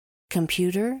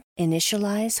Computer,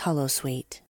 initialize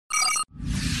holosuite.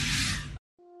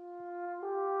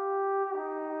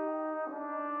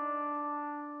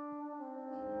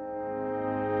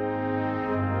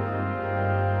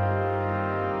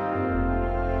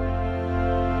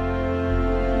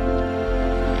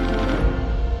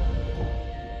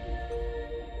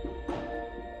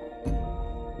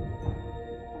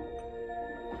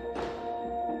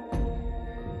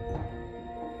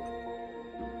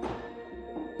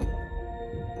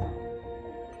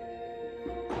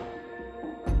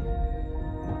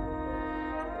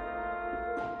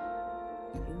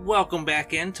 Welcome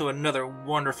back into another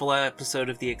wonderful episode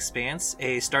of The Expanse,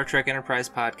 a Star Trek Enterprise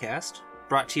podcast,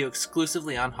 brought to you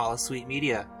exclusively on Holosuite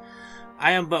Media.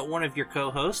 I am but one of your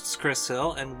co-hosts, Kris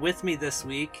Hill, and with me this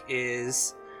week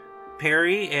is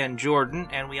Perry and Jordan,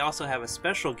 and we also have a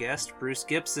special guest, Bruce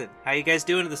Gibson. How you guys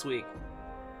doing this week?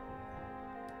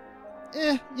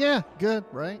 Yeah, good,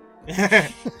 right?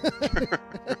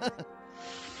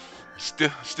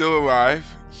 Still alive,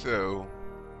 so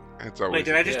it's always. Wait,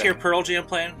 did I just hear Pearl Jam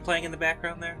playing in the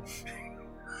background there?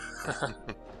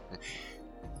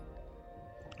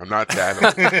 I'm not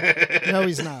that. No,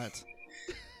 he's not.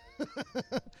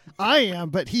 I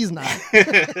am, but he's not.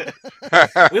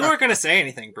 We weren't going to say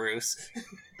anything, Bruce.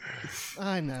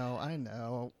 I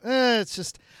know. It's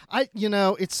just,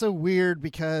 it's so weird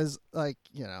because,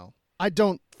 I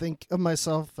don't think of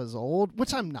myself as old,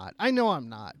 which I'm not. I know I'm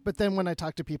not. But then when I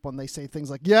talk to people and they say things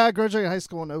like, yeah, I graduated high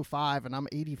school in 2005 and I'm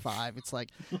 85, it's like,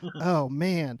 oh,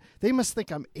 man, they must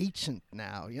think I'm ancient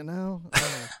now, you know?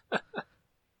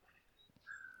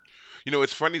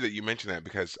 It's funny that you mentioned that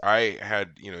because I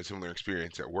had, a similar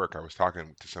experience at work. I was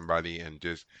talking to somebody and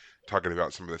just talking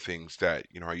about some of the things that,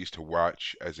 I used to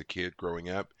watch as a kid growing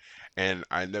up. And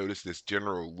I noticed this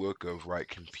general look of like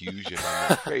confusion on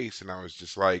their face. And I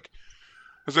was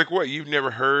like, what, you've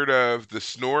never heard of the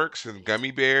Snorks and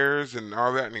gummy bears and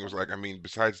all that? And he was like,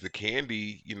 besides the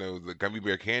candy, the gummy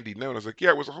bear candy, no. And I was like,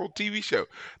 yeah, it was a whole TV show. And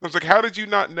I was like, how did you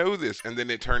not know this? And then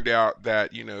it turned out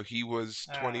that, he was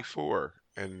 24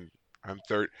 and I'm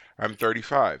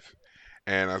 35.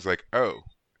 And I was like, oh.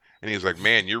 And he was like,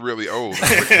 man, you're really old.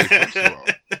 I was like, first of all,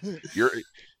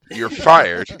 you're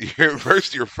fired.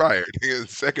 First, you're fired.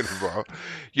 Second of all,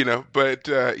 But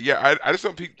I just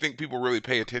don't think people really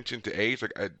pay attention to age,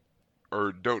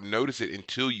 or don't notice it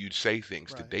until you say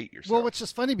things to date yourself. Well, which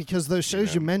is funny because those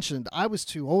shows you mentioned, I was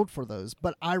too old for those,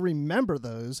 but I remember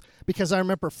those because I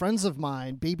remember friends of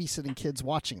mine babysitting kids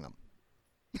watching them.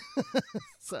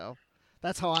 So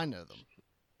that's how I know them.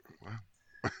 Wow.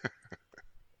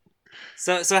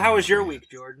 So how was your week,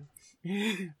 Jordan?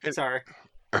 Sorry.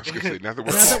 I was going to say, now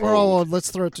that we're all old, let's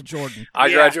throw it to Jordan.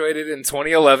 I graduated in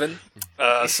 2011,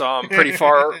 so I'm pretty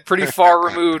far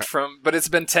removed from. But it's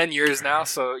been 10 years now,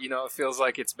 so it feels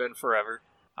like it's been forever.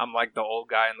 I'm like the old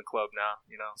guy in the club now,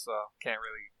 so can't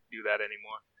really do that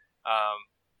anymore.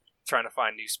 Trying to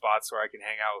find new spots where I can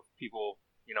hang out with people,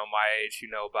 my age who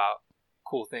know about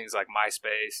cool things like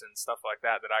MySpace and stuff like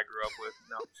that I grew up with.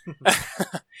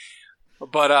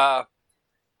 But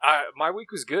my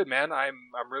week was good, man.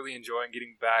 I'm really enjoying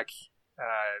getting back.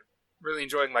 Really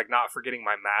enjoying not forgetting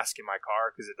my mask in my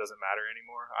car because it doesn't matter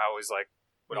anymore. I always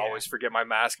always forget my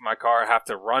mask in my car. I have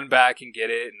to run back and get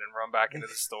it and then run back into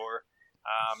the store.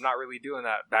 I'm not really doing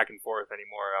that back and forth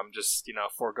anymore. I'm just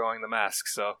foregoing the mask.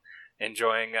 So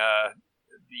enjoying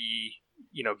the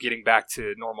getting back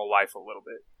to normal life a little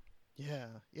bit.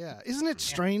 Yeah. Isn't it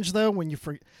strange, though, when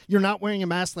you're not wearing a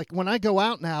mask? Like, when I go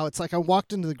out now, it's like I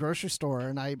walked into the grocery store,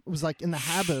 and I was, in the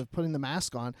habit of putting the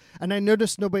mask on, and I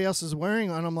noticed nobody else is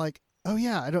wearing it, and I'm like, oh,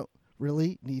 yeah, I don't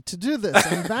really need to do this.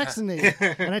 I'm vaccinated.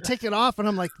 And I take it off, and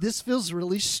I'm like, this feels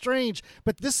really strange.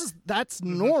 But that's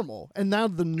normal, and now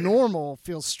the normal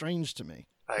feels strange to me.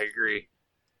 I agree.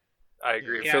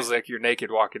 It feels like you're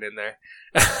naked walking in there.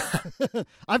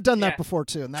 I've done that before,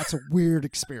 too, and that's a weird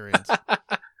experience.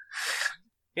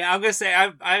 Yeah, I'm gonna say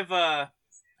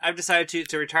I've decided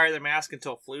to retire the mask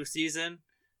until flu season,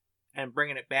 and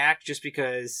bringing it back just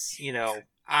because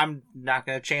I'm not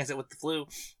gonna chance it with the flu.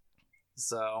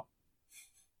 So,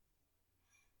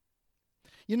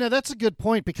 that's a good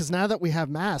point because now that we have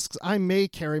masks, I may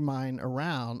carry mine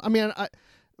around. I mean,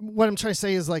 what I'm trying to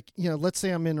say is let's say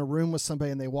I'm in a room with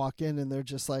somebody and they walk in and they're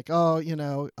just like, oh,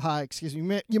 hi, excuse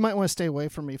me, you might want to stay away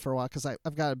from me for a while because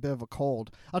I've got a bit of a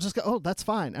cold. I'll just go, oh, that's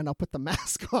fine. And I'll put the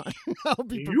mask on. I'll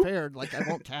be prepared. I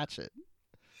won't catch it.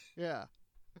 Yeah.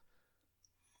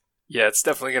 Yeah, it's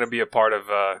definitely going to be a part of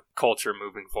culture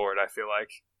moving forward, I feel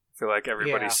like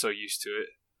everybody's so used to it.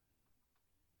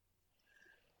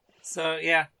 So,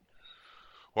 yeah.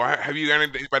 Well, have you got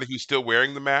anybody who's still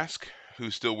wearing the mask?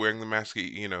 who's still wearing the mask?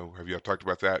 Have y'all talked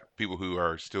about that? People who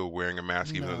are still wearing a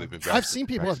mask even though No. they've been I've seen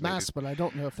people with vaccinated? masks, but I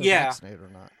don't know if they're Yeah. vaccinated or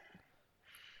not.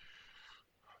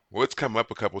 Well, it's come up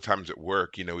a couple times at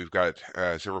work. We've got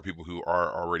several people who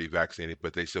are already vaccinated,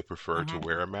 but they still prefer to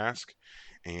wear a mask.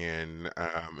 And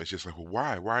it's just like, well,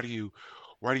 why? Why do you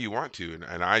want to?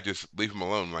 And I just leave them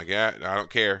alone. I'm like, yeah, I don't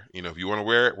care. If you want to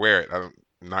wear it, wear it. I'm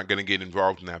not going to get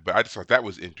involved in that. But I just thought that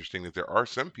was interesting that there are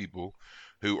some people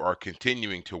who are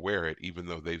continuing to wear it even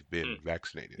though they've been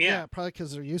vaccinated. Yeah. Probably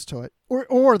because they're used to it,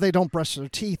 or they don't brush their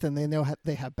teeth and they know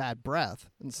they have bad breath,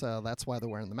 and so that's why they're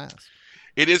wearing the mask.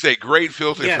 It is a great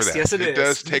filter Yes, for that. yes, it is.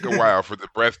 Does take a while for the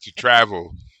breath to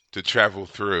travel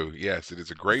through. Yes, it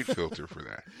is a great filter for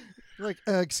that. Like,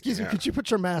 excuse me, Yeah. could you put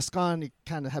your mask on? You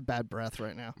kind of have bad breath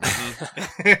right now.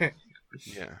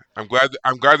 Yeah, I'm glad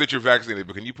that you're vaccinated,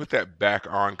 but can you put that back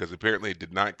on? Because apparently it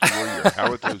did not cure your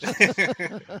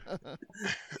halitosis.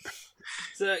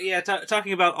 So yeah,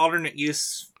 talking about alternate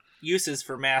uses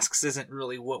for masks isn't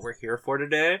really what we're here for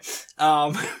today.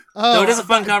 Though it is a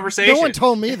fun conversation. No one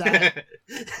told me that.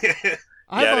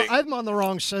 Yeah, I'm on the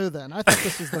wrong show then. I thought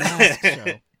this was the mask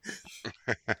show.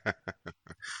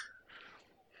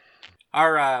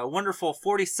 Our wonderful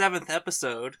 47th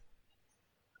episode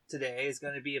today is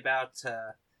going to be about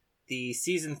the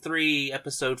season 3,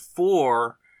 episode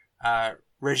 4,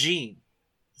 Rajiin.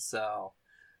 So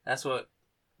that's what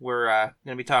we're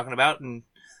going to be talking about. And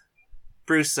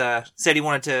Bruce said he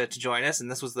wanted to join us,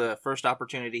 and this was the first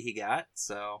opportunity he got.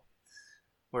 So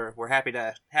we're happy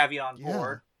to have you on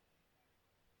board.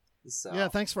 So. Yeah,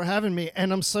 thanks for having me.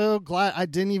 And I'm so glad. I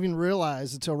didn't even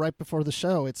realize until right before the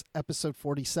show it's episode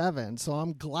 47. So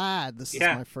I'm glad this is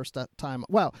my first time.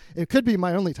 Well, it could be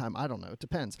my only time. I don't know. It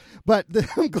depends. But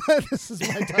I'm glad this is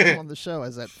my time on the show,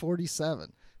 as at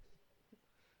 47.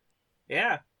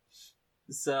 Yeah.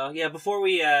 So, yeah, before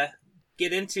we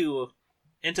get into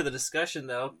the discussion,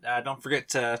 though, don't forget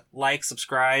to like,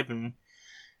 subscribe, and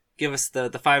give us the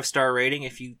 5-star rating.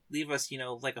 If you leave us,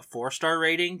 like a 4-star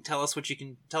rating, tell us what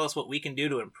we can do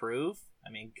to improve. I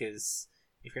mean, because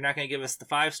if you're not going to give us the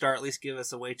 5-star, at least give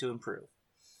us a way to improve.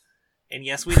 And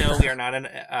yes, we know we are not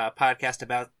a podcast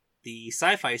about the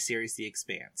sci-fi series The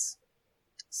Expanse.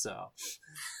 So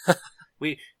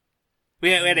we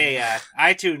had a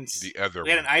iTunes. We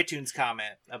had an iTunes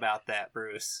comment about that,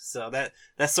 Bruce. So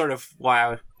that's sort of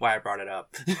why I brought it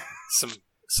up.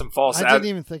 Some false. I didn't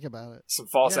even think about it. Some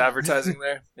false advertising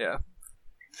there. Yeah.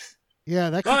 Yeah,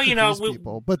 that could confuse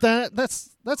people. But that's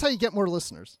how you get more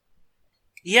listeners.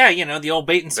 Yeah, the old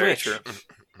bait and Very switch.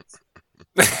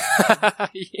 True.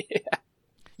 Yeah.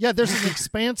 Yeah, there's an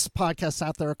Expanse podcast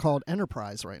out there called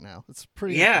Enterprise right now. It's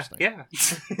pretty interesting. Yeah.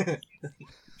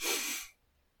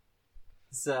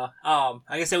 So,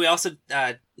 like I said, we also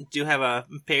do have a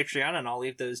Patreon, and I'll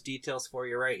leave those details for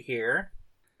you right here.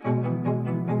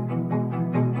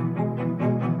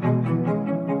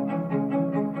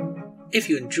 If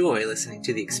you enjoy listening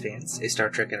to The Expanse, a Star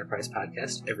Trek Enterprise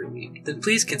podcast every week, then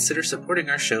please consider supporting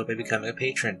our show by becoming a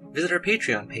patron. Visit our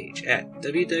Patreon page at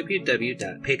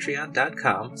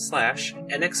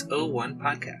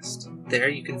www.patreon.com/NX01podcast. There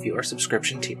you can view our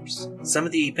subscription tiers. Some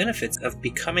of the benefits of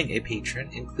becoming a patron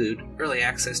include early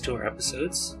access to our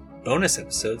episodes, bonus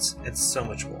episodes, and so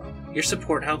much more. Your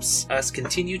support helps us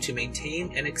continue to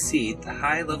maintain and exceed the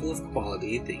high level of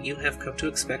quality that you have come to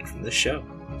expect from this show.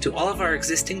 To all of our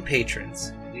existing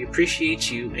patrons, we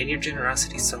appreciate you and your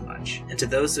generosity so much. And to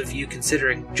those of you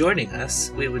considering joining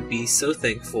us, we would be so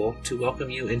thankful to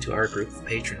welcome you into our group of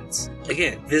patrons.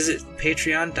 Again, visit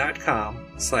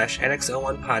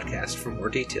patreon.com/NX01podcast for more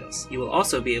details. You will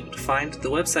also be able to find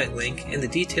the website link in the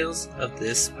details of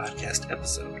this podcast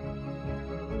episode.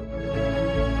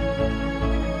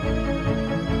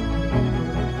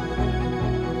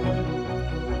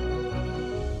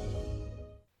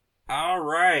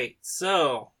 Alright,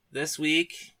 so this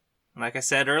week, like I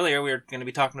said earlier, we're going to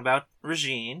be talking about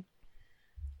Rajiin.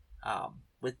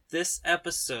 With this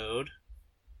episode,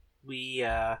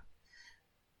 the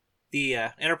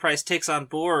Enterprise takes on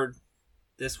board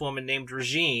this woman named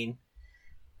Rajiin,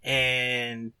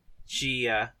 and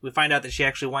we find out that she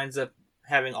actually winds up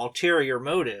having ulterior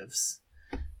motives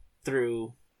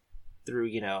through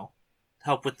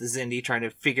help with the Xindi, trying to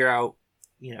figure out,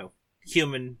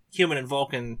 human and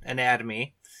Vulcan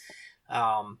anatomy.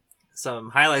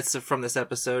 Some highlights from this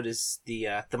episode is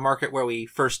the market where we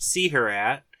first see her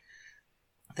at.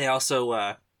 They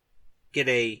also get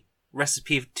a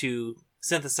recipe to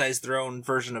synthesize their own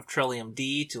version of Trillium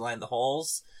D to line the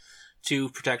holes to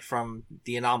protect from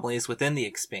the anomalies within the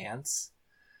Expanse.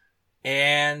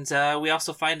 And we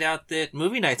also find out that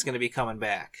movie night's going to be coming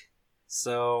back.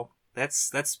 So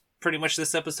that's pretty much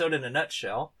this episode in a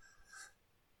nutshell.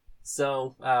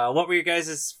 So, what were your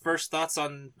guys' first thoughts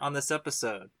on this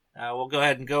episode? We'll go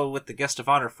ahead and go with the guest of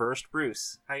honor first,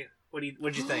 Bruce.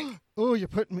 What'd you think? Oh, you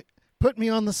put me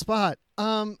on the spot.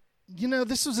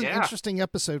 This was an interesting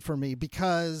episode for me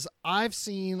because I've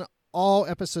seen all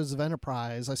episodes of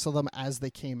Enterprise. I saw them as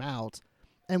they came out.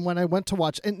 And when I went to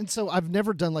watch, and so I've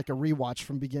never done like a rewatch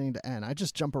from beginning to end. I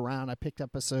just jump around. I picked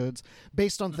episodes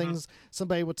based on things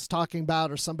somebody was talking about,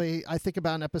 or somebody, I think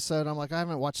about an episode. I'm like, I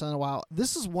haven't watched that in a while.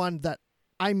 This is one that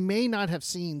I may not have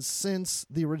seen since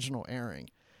the original airing.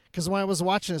 Because when I was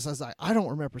watching this, I was like, I don't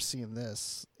remember seeing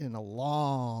this in a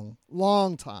long,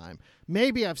 long time.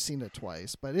 Maybe I've seen it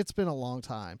twice, but it's been a long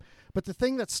time. But the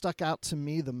thing that stuck out to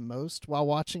me the most while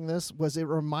watching this was it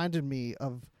reminded me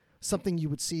of something you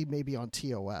would see maybe on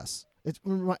TOS.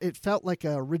 It felt like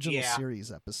an original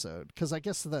series episode because I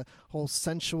guess the whole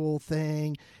sensual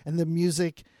thing and the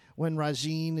music when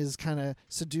Rajiin is kind of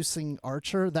seducing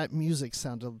Archer, that music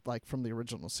sounded like from the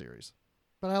original series.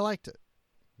 But I liked it.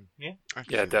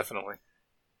 Yeah, definitely.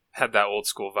 Had that old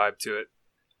school vibe to it.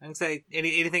 I can say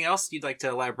anything else you'd like to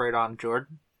elaborate on,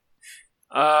 Jordan?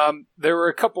 There were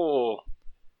a couple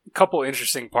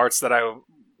interesting parts that I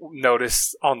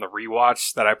noticed on the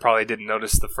rewatch that I probably didn't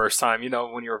notice the first time.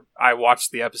 I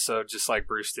watched the episode just like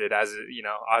Bruce did as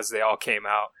they all came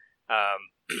out.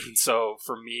 So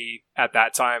for me at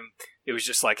that time, it was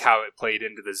just like how it played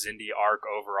into the Xindi arc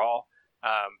overall.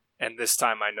 And this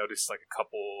time I noticed like a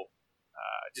couple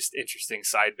just interesting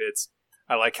side bits.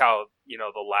 I like how,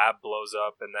 the lab blows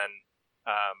up and then,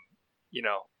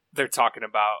 they're talking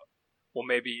about, well,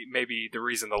 maybe the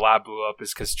reason the lab blew up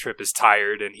is because Trip is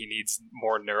tired and he needs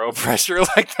more neuro pressure.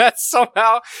 Like that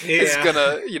somehow is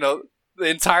gonna, the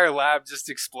entire lab just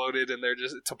exploded and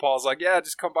T'Pol's like, yeah,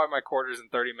 just come by my quarters in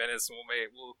 30 minutes and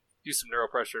we'll do some neuro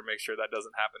pressure and make sure that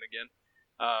doesn't happen again.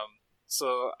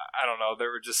 So I don't know. There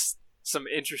were just some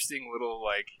interesting little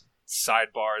like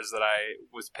sidebars that I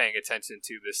was paying attention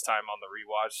to this time on the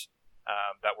rewatch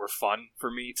that were fun for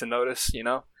me to notice,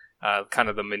 kind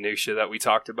of the minutia that we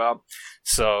talked about.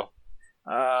 So,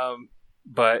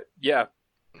 but yeah.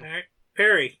 All right.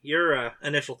 Perry, your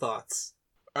initial thoughts.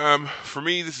 For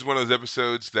me, this is one of those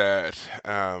episodes that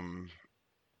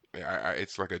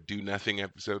it's like a do nothing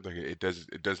episode. Like it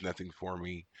does nothing for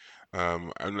me.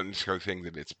 I'm not necessarily saying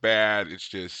that it's bad. It's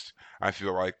just I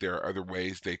feel like there are other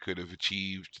ways they could have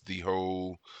achieved the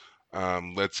whole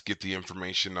let's get the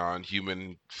information on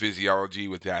human physiology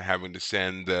without having to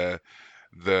send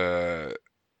the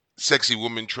sexy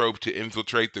woman trope to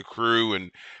infiltrate the crew,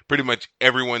 and pretty much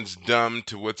everyone's dumb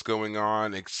to what's going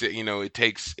on. Except it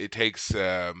takes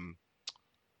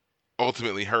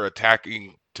ultimately her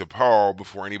attacking T'Pol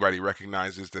before anybody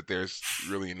recognizes that there's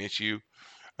really an issue.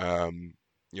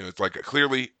 It's like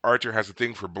clearly Archer has a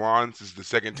thing for blondes. This is the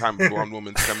second time a blonde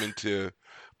woman's come into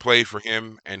play for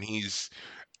him, and he's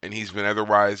been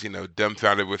otherwise,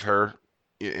 dumbfounded with her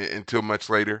until much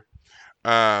later.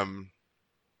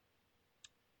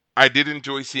 I did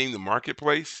enjoy seeing the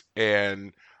marketplace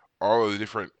and all of the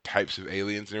different types of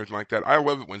aliens and everything like that. I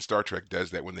love it when Star Trek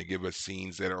does that, when they give us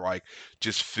scenes that are like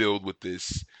just filled with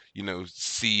this,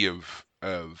 sea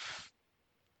of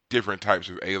different types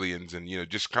of aliens, and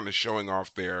just kind of showing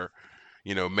off their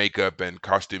makeup and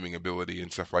costuming ability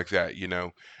and stuff like that.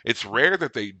 It's rare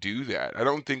that they do that. I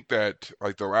don't think that,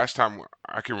 like, the last time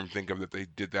I can think of that they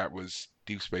did that was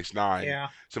Deep Space Nine. Yeah.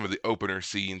 Some of the opener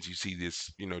scenes, you see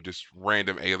this just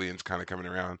random aliens kind of coming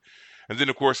around. And then,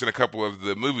 of course, in a couple of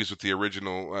the movies with the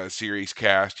original series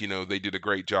cast, they did a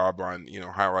great job on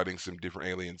highlighting some different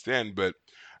aliens then. But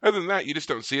other than that, you just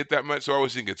don't see it that much. So I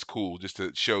always think it's cool just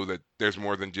to show that there's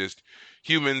more than just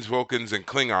humans, Vulcans, and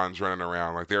Klingons running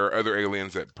around. Like, there are other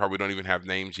aliens that probably don't even have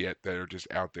names yet that are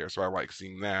just out there. So I like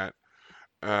seeing that.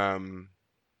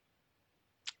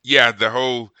 Yeah, the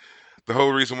whole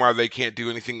reason why they can't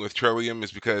do anything with Trillium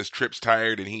is because Trip's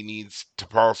tired and he needs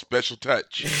T'Pol's special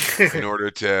touch in order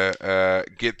to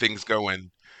get things going.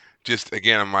 Just,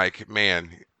 again, I'm like, man,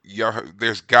 y'all,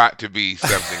 there's got to be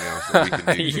something else that we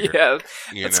can do here.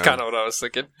 Yeah, that's kind of what I was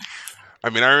thinking. I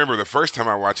mean, I remember the first time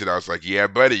I watched it, I was like, yeah,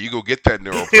 buddy, you go get that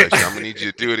neural pressure. I'm going to need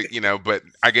you to do it, but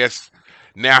I guess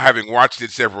now, having watched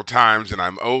it several times and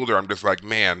I'm older, I'm just like,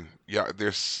 man, yeah,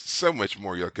 there's so much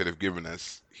more y'all could have given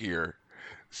us here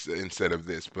instead of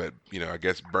this. But, I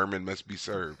guess Berman must be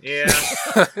served. Yeah.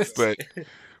 But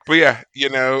yeah,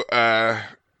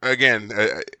 again,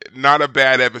 not a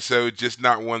bad episode, just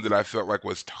not one that I felt like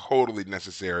was totally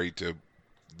necessary to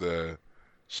the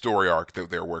story arc that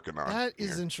they're working on. That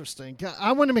is interesting.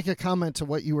 I want to make a comment to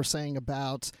what you were saying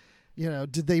about,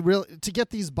 did they really, to get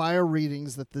these bio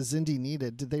readings that the Xindi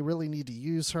needed, did they really need to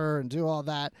use her and do all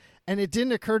that? And it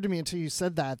didn't occur to me until you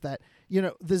said that, the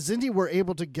Xindi were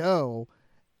able to go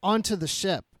onto the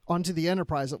ship, onto the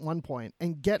Enterprise at one point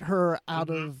and get her out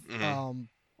of,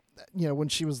 when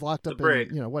she was locked up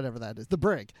brig. in, whatever that is, the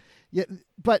brig. Yeah,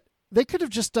 but they could have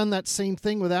just done that same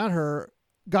thing without her,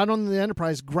 got on the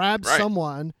Enterprise, grabbed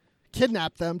someone,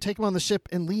 kidnapped them, take them on the ship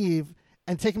and leave,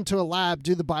 and take them to a lab,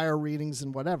 do the bio readings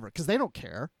and whatever, because they don't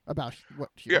care about what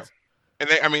humans. Yeah. And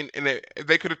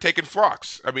they could have taken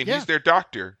Phlox. I mean, he's their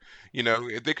doctor.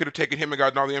 They could have taken him and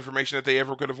gotten all the information that they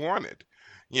ever could have wanted.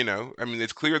 I mean,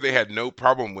 it's clear they had no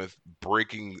problem with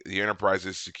breaking the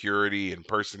Enterprise's security and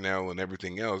personnel and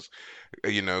everything else,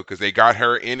 because they got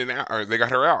her in and out, or they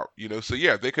got her out, So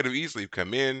yeah, they could have easily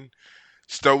come in,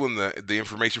 stolen the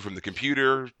information from the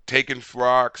computer, taken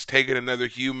Phlox, taken another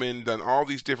human, done all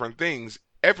these different things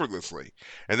effortlessly.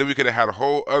 And then we could have had a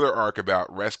whole other arc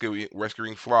about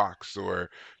rescuing Phlox, or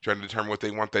trying to determine what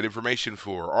they want that information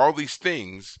for. All these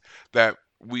things that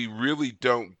we really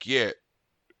don't get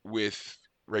with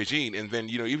Rajiin. And then,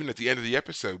 even at the end of the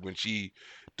episode, when she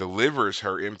delivers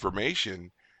her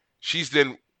information, she's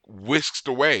then whisked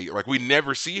away. Like, we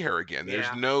never see her again. There's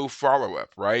no follow-up,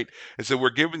 right? And so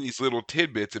we're given these little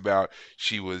tidbits about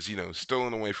she was,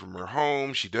 stolen away from her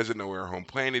home. She doesn't know where her home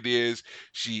planet is.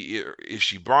 Is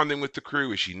she bonding with the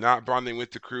crew? Is she not bonding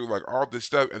with the crew? Like, all this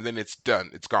stuff. And then it's done.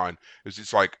 It's gone. It's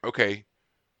just like, okay,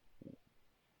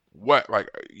 what? Like,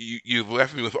 you've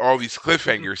left me with all these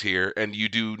cliffhangers here, and you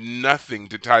do nothing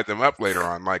to tie them up later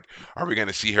on. Like, are we going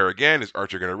to see her again? Is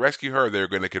Archer going to rescue her? They're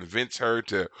going to convince her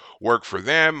to work for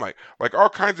them? Like all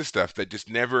kinds of stuff that just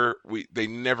they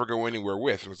never go anywhere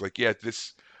with. And it was like, yeah,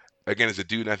 this again is a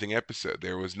do nothing episode.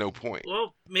 There was no point.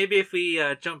 Well, maybe if we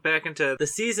jump back into the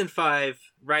season 5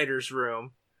 writers'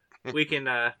 room, we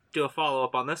can do a follow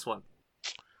up on this one.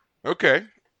 Okay.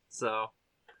 So.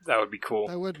 That would be cool.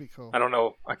 That would be cool. I don't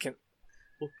know. I can.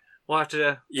 We'll have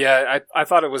to. Yeah, I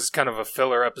thought it was kind of a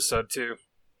filler episode too.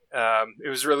 It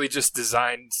was really just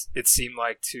designed, it seemed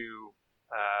like, to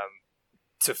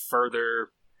further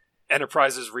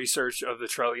Enterprise's research of the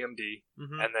Trillium D,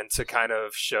 and then to kind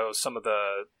of show some of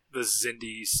the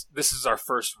Xindis. This is our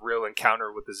first real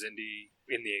encounter with the Xindi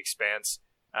in the Expanse.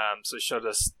 So it showed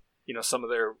us, some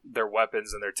of their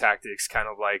weapons and their tactics, kind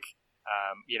of like.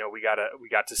 We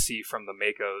got to see from the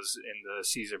Makos in the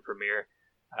season premiere.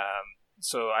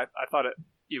 So I thought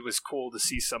it was cool to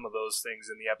see some of those things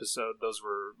in the episode. Those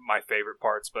were my favorite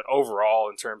parts. But overall,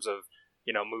 in terms of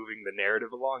moving the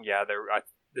narrative along,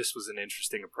 this was an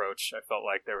interesting approach. I felt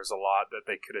like there was a lot that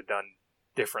they could have done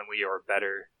differently or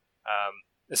better.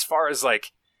 As far as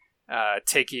like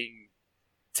taking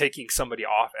somebody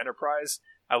off Enterprise,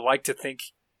 I like to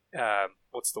think.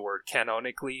 What's the word?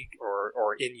 Canonically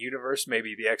or in universe,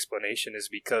 maybe the explanation is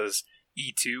because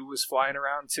E2 was flying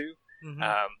around too.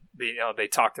 They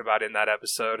talked about in that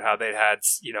episode how they had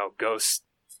ghosts.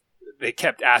 They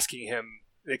kept asking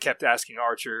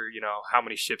Archer, how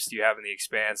many ships do you have in the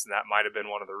Expanse, and that might have been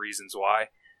one of the reasons why.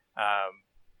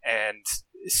 And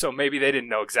so maybe they didn't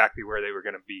know exactly where they were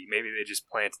going to be. Maybe they just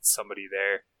planted somebody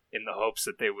there in the hopes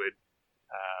that they would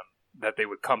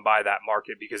come by that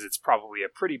market, because it's probably a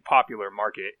pretty popular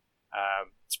market.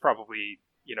 It's probably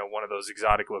one of those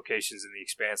exotic locations in the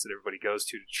Expanse that everybody goes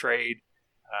to trade,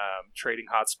 trading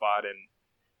hotspot, and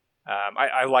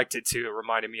I liked it too. It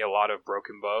reminded me a lot of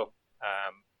Broken Bow.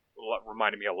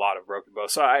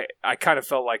 So I kind of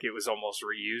felt like it was almost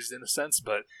reused in a sense,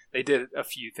 but they did a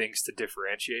few things to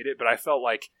differentiate it. But I felt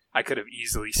like I could have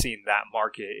easily seen that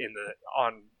market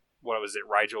on what was it,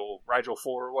 Rigel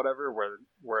 4 or whatever,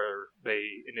 where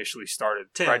they initially started.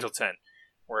 10. Rigel 10,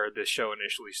 where the show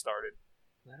initially started.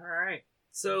 All right.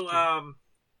 So,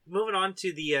 moving on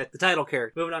to the title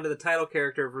character. Moving on to the title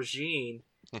character of Rajiin.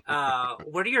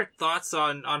 What are your thoughts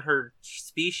on her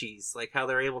species? Like how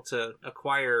they're able to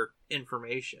acquire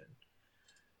information?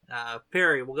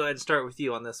 Perry, we'll go ahead and start with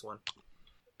you on this one.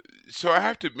 So I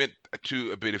have to admit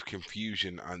to a bit of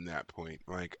confusion on that point.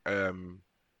 Like,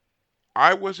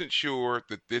 I wasn't sure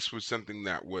that this was something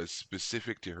that was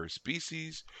specific to her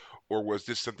species, or was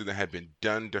this something that had been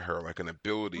done to her, like an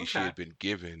ability she had been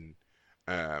given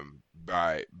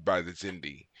by the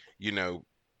Xindi,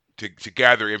 to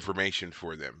gather information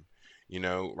for them.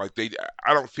 Like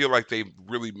I don't feel like they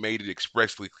really made it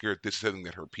expressly clear that this is something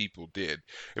that her people did.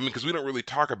 I mean, because we don't really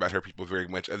talk about her people very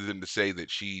much, other than to say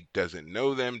that she doesn't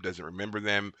know them, doesn't remember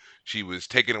them. She was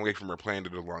taken away from her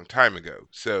planet a long time ago.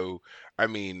 So, I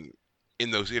mean,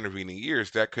 in those intervening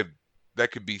years, that could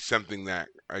be something that,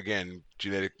 again,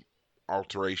 genetic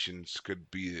alterations could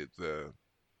be the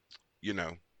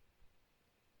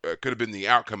could have been the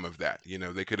outcome of that.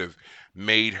 They could have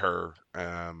made her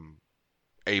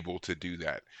able to do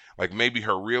that. Like maybe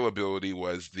her real ability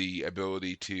was the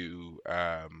ability to,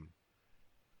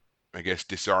 I guess,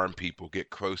 disarm people, get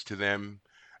close to them,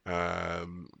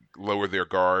 lower their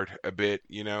guard a bit,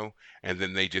 and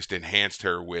then they just enhanced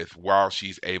her with, while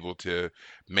she's able to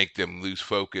make them lose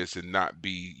focus and not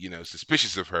be,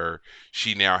 suspicious of her,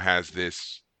 she now has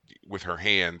this, with her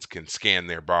hands, can scan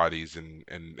their bodies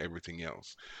and everything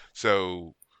else.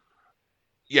 So,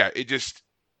 yeah, it just,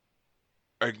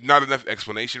 not enough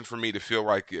explanation for me to feel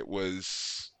like it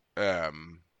was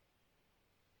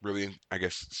really, I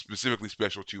guess, specifically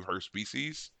special to her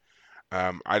species.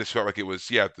 I just felt like it was,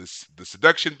 the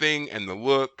seduction thing and the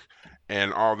look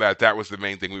and all that. That was the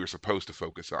main thing we were supposed to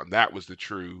focus on. That was the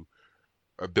true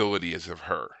abilities of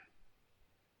her.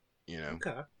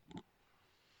 Okay.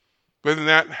 But than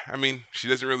that, I mean, she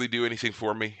doesn't really do anything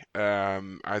for me.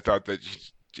 I thought that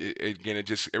it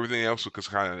just, everything else was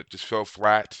kind of just fell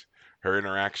flat. Her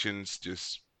interactions,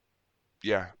 just,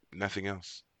 nothing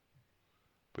else.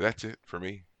 But that's it for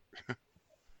me.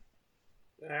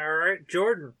 All right,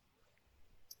 Jordan.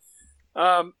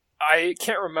 I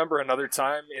can't remember another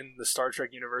time in the Star Trek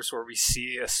universe where we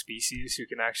see a species who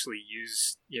can actually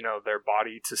use, their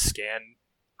body to scan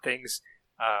things.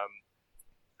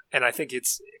 And I think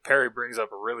Perry brings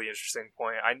up a really interesting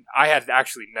point. I had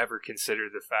actually never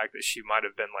considered the fact that she might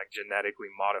have been like genetically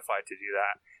modified to do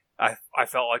that. I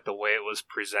felt like the way it was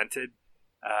presented,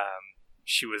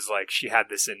 she was like, she had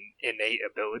this innate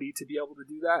ability to be able to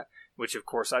do that, which of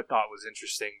course I thought was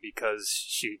interesting because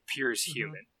she appears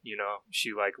human,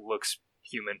 she like looks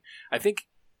human. I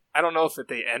don't know if at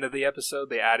the end of the episode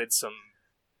they added some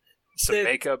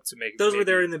makeup to make those were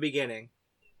there in the beginning,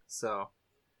 so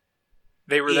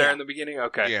they were there in the beginning.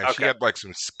 Okay, yeah, she had like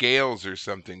some scales or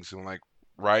something, some like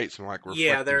they're by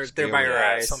her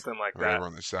eyes, something like that that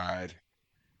on the side.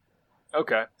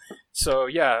 Okay, so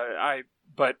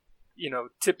but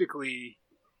typically,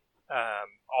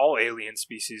 all alien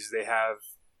species, they have,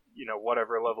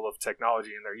 whatever level of technology,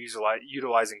 and they're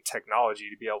utilizing technology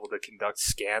to be able to conduct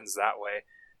scans that way.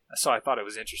 So I thought it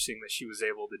was interesting that she was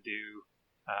able to do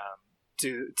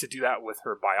that with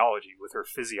her biology, with her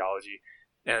physiology,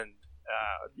 and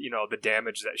the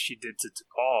damage that she did to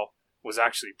T'Pol was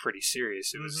actually pretty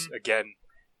serious. It was again,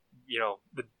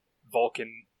 the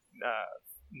Vulcan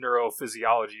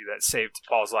neurophysiology that saved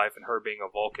T'Pol's life, and her being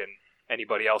a Vulcan,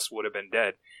 anybody else would have been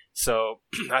dead. So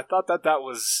I thought that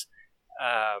was,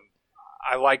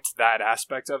 I liked that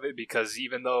aspect of it, because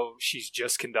even though she's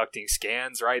just conducting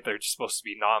scans, right, they're just supposed to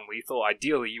be non-lethal.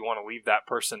 Ideally, you want to leave that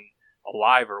person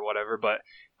alive or whatever, but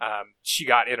she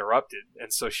got interrupted,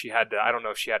 and so she had to, I don't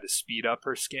know if she had to speed up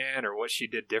her scan or what she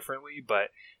did differently,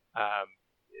 but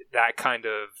that kind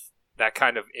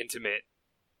of intimate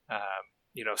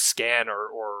scan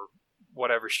or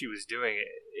whatever she was doing,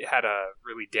 it had a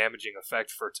really damaging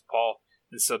effect for T'Pol.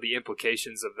 And so the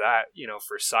implications of that,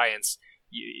 for science,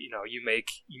 you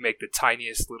make the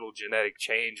tiniest little genetic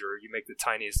change, or you make the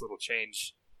tiniest little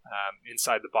change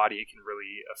inside the body, it can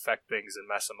really affect things and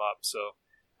mess them up. So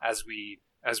as we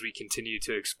continue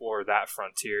to explore that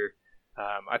frontier,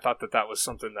 I thought that was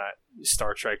something that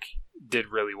Star Trek did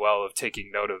really well, of taking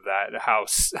note of that,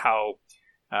 how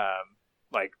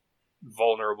like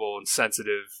vulnerable and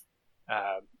sensitive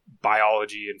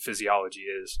biology and physiology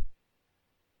is.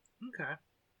 Okay.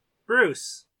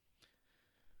 Bruce.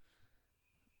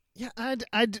 Yeah,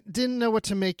 I didn't know what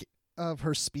to make of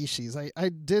her species. I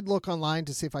did look online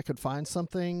to see if I could find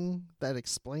something that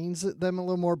explains them a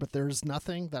little more, but there's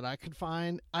nothing that I could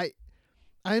find. I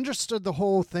understood the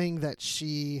whole thing that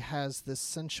she has this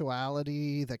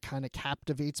sensuality that kind of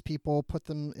captivates people, put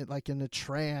them in a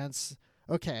trance.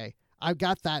 Okay, I've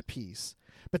got that piece.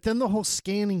 But then the whole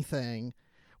scanning thing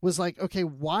was like, okay,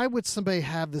 why would somebody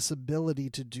have this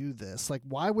ability to do this? Like,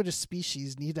 why would a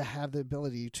species need to have the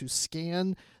ability to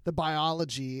scan the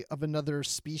biology of another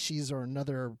species or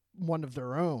another one of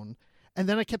their own? And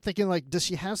then I kept thinking, like, does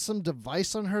she have some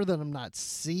device on her that I'm not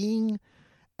seeing?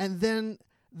 And then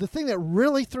the thing that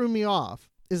really threw me off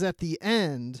is at the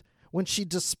end, when she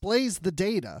displays the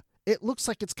data, it looks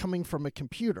like it's coming from a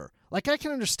computer. Like, I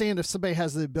can understand if somebody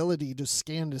has the ability to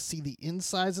scan to see the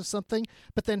insides of something,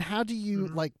 but then how do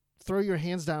you, throw your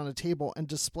hands down on a table and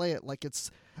display it like it's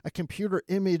a computer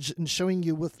image and showing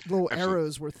you with little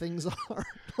arrows where things are?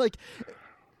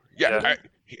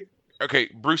 Okay,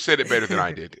 Bruce said it better than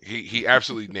I did. He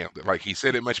absolutely nailed it. Like, he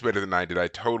said it much better than I did. I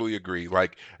totally agree.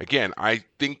 Like, again, I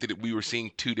think that we were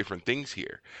seeing two different things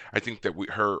here. I think that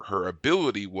her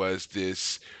ability was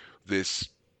this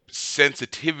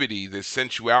sensitivity, this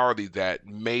sensuality that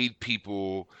made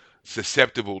people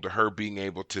susceptible to her being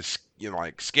able to,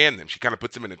 like scan them. She kind of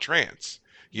puts them in a trance,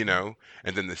 and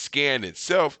then the scan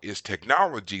itself is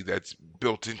technology that's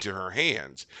built into her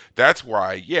hands. That's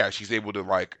why, yeah, she's able to,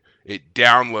 like, it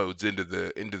downloads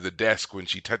into the desk when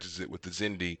she touches it with the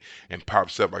Zindi and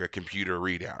pops up like a computer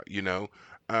readout.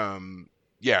 Um,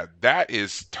 yeah, that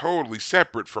is totally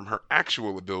separate from her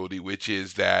actual ability, which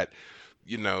is that,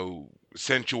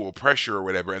 sensual pressure or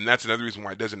whatever. And that's another reason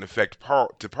why it doesn't affect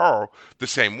Paul the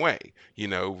same way.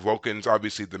 Vulcans,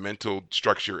 obviously the mental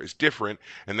structure is different,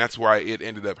 and that's why it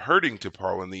ended up hurting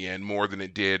Paul in the end more than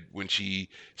it did when she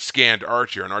scanned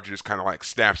Archer, and Archer just kind of like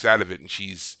snaps out of it, and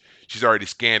she's already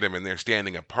scanned him, and they're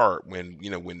standing apart when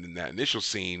in that initial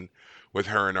scene with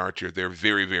her and Archer, they're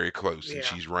very, very close, and Yeah.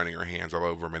 she's running her hands all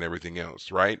over him and everything else,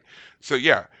 right? So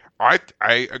yeah,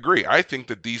 I agree. I think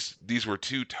that these were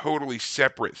two totally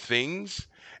separate things,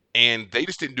 and they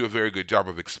just didn't do a very good job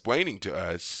of explaining to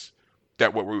us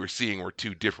that what we were seeing were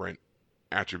two different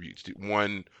attributes,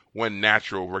 one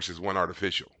natural versus one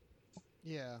artificial.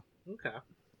 Yeah. Okay.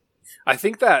 I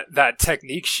think that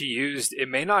technique she used, it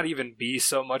may not even be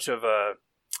so much of a.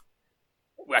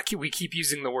 We keep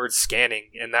using the word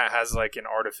scanning, and that has like an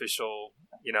artificial,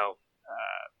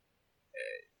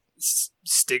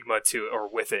 stigma to or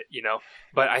with it,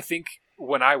 But I think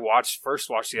when I first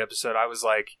watched the episode, I was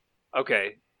like,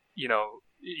 okay,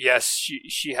 yes,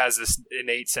 she has this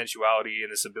innate sensuality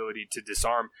and this ability to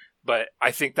disarm, but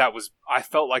I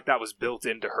felt like that was built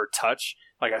into her touch.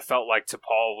 Like I felt like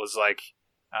T'Pol was like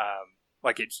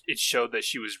it showed that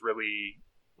she was really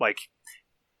like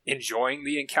enjoying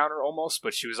the encounter almost,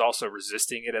 but she was also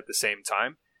resisting it at the same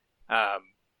time.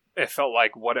 It felt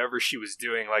like whatever she was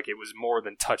doing, like it was more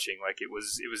than touching. Like it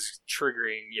was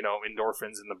triggering,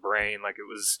 endorphins in the brain. Like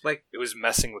it was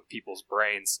messing with people's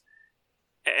brains,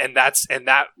 and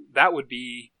that would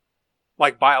be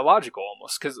like biological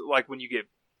almost, because like when you get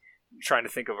trying to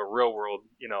think of a real world,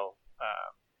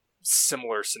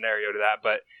 similar scenario to that,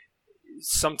 but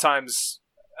sometimes.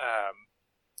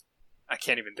 I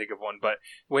can't even think of one, but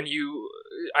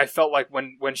I felt like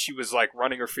when she was like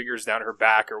running her fingers down her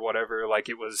back or whatever, like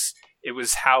it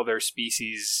was how their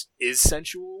species is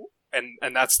sensual,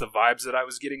 and that's the vibes that I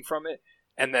was getting from it.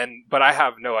 And then, but I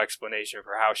have no explanation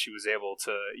for how she was able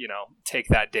to, take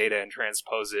that data and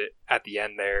transpose it at the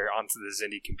end there onto the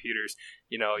Zindi computers.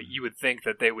 You would think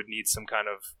that they would need some kind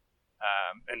of,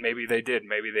 and maybe they did,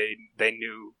 maybe they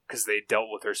knew because they dealt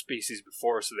with their species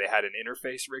before, so they had an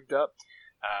interface rigged up.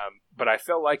 But I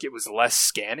felt like it was less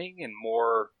scanning and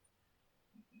more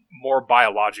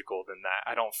biological than that.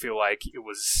 I don't feel like it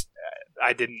was.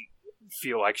 I didn't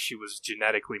feel like she was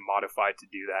genetically modified to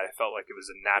do that. I felt like it was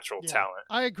a natural talent.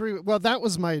 I agree. Well, that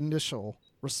was my initial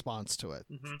response to it.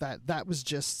 Mm-hmm. That was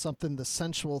just something, the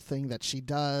sensual thing that she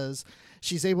does.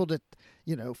 She's able to,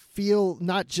 feel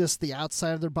not just the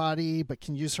outside of their body, but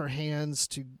can use her hands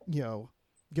to,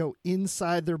 go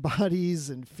inside their bodies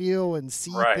and feel and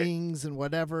see things and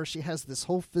whatever. She has this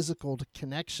whole physical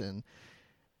connection.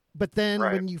 But then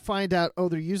when you find out,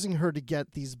 they're using her to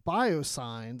get these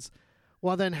biosigns,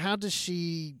 well, then how does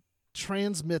she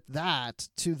transmit that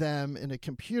to them in a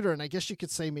computer? And I guess you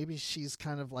could say maybe she's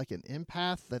kind of like an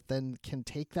empath that then can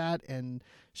take that and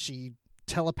she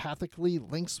telepathically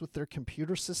links with their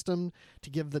computer system to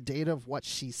give the data of what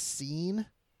she's seen,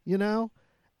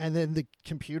 And then the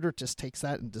computer just takes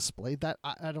that and displayed that.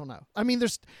 I don't know. I mean,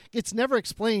 it's never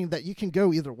explained that you can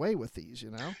go either way with these,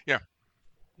 Yeah.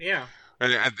 Yeah.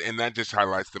 And that just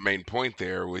highlights the main point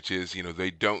there, which is, they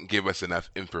don't give us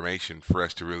enough information for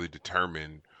us to really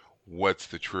determine what's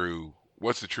the true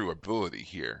ability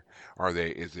here.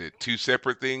 Is it two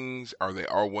separate things? Are they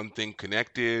all one thing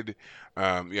connected?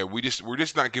 We're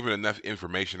just not given enough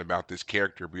information about this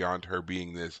character beyond her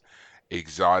being this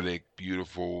exotic,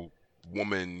 beautiful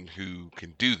woman who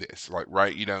can do this, like,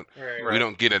 right? We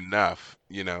don't get enough,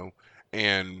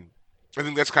 and I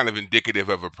think that's kind of indicative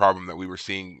of a problem that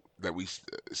we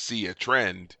see a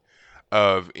trend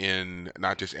of in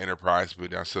not just Enterprise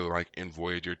but also like in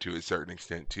Voyager to a certain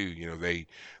extent too.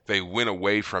 They went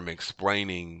away from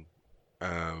explaining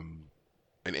an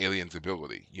alien's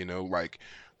ability. Like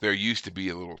there used to be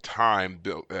a little time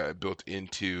built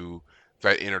into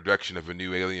that introduction of a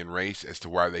new alien race as to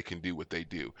why they can do what they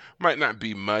do. Might not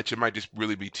be much. It might just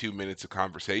really be 2 minutes of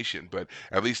conversation, but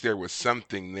at least there was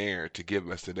something there to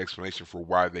give us an explanation for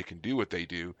why they can do what they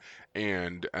do.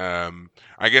 And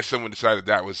I guess someone decided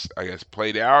that was,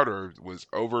 played out or was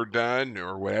overdone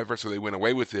or whatever, so they went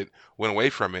away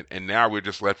from it, and now we're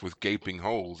just left with gaping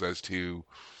holes as to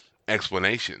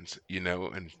explanations,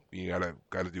 and you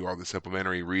gotta do all the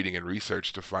supplementary reading and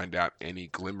research to find out any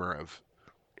glimmer of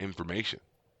information.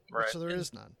 So there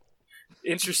is none.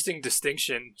 interesting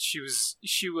distinction. She was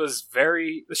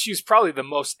probably the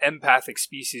most empathic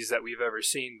species that we've ever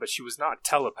seen, but she was not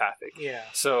telepathic. Yeah.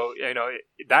 So,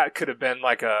 that could have been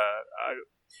like a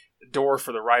door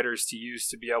for the writers to use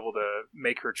to be able to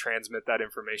make her transmit that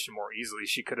information more easily.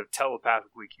 She could have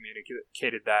telepathically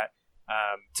communicated that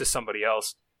to somebody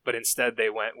else, but instead they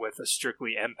went with a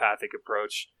strictly empathic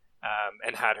approach,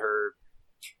 and had her,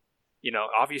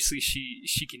 obviously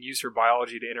she can use her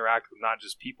biology to interact with not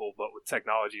just people, but with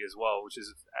technology as well, which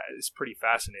is pretty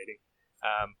fascinating.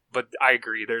 But I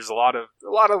agree, there's a lot of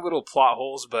little plot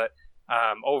holes, but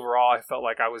overall, I felt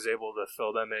like I was able to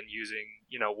fill them in using,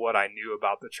 what I knew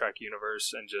about the Trek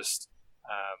universe and just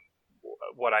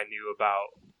what I knew about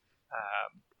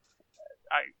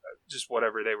just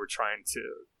whatever they were trying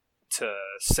to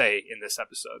say in this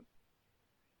episode.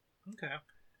 Okay.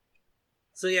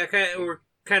 So yeah, we're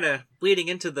kind of leading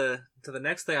into the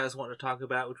next thing I was wanting to talk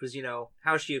about, which was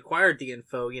how she acquired the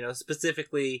info.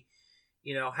 Specifically,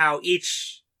 how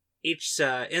each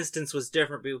instance was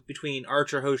different between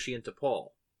Archer, Hoshi, and T'Pol.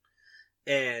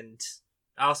 And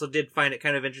I also did find it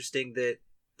kind of interesting that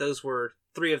those were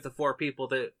 3 of the 4 people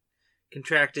that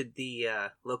contracted the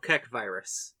Lokek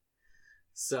virus.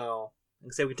 So,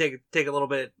 like I said, we take a little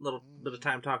bit of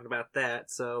time talking about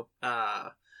that. So,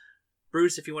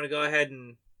 Bruce, if you want to go ahead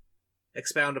and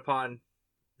expound upon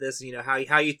this, how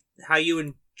you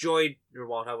enjoyed, or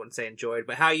well, I wouldn't say enjoyed,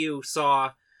 but how you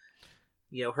saw,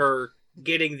 her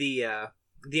getting the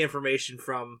information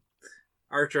from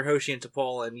Archer, Hoshi, and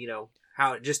T'Pol, and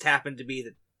how it just happened to be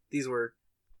that these were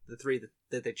the 3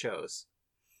 that they chose.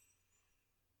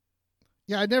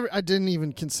 Yeah, I didn't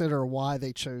even consider why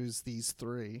they chose these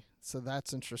 3, so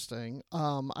that's interesting.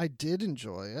 I did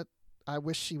enjoy it. I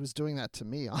wish she was doing that to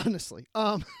me, honestly.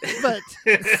 But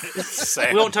we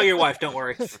won't tell your wife. Don't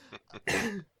worry.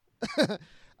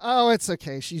 Oh, it's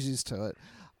okay. She's used to it.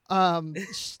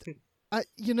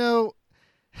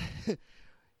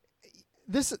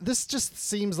 This just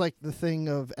seems like the thing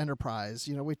of Enterprise.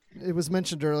 It was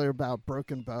mentioned earlier about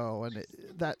Broken Bow, and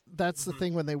that's the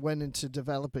thing when they went into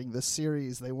developing this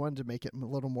series, they wanted to make it a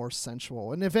little more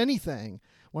sensual. And if anything,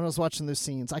 when I was watching those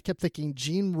scenes, I kept thinking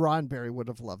Gene Roddenberry would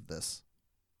have loved this,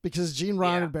 because Gene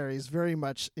Roddenberry is very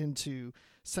much into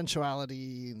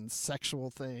sensuality and sexual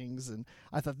things, and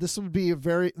I thought this would be if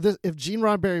Gene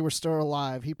Roddenberry were still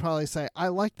alive, he'd probably say, I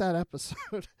like that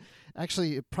episode.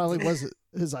 Actually, it probably was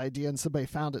his idea and somebody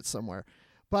found it somewhere.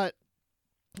 But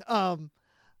I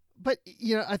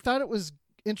thought it was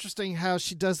interesting how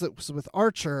she does this with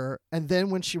Archer, and then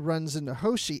when she runs into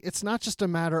Hoshi, it's not just a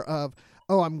matter of,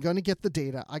 oh, I'm going to get the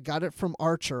data, I got it from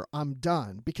Archer, I'm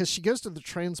done, because she goes to the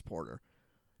transporter.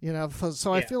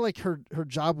 So I feel like her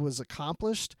job was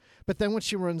accomplished. But then when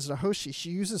she runs into Hoshi,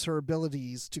 she uses her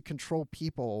abilities to control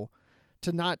people,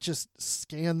 to not just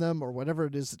scan them or whatever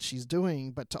it is that she's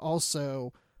doing, but to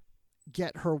also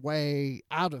get her way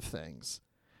out of things.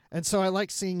 And so I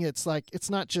like seeing it's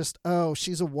not just, oh,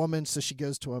 she's a woman, so she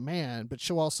goes to a man, but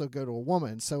she'll also go to a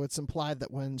woman. So it's implied that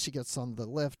when she gets on the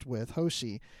lift with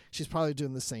Hoshi, she's probably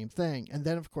doing the same thing. And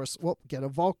then, of course, get a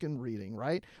Vulcan reading,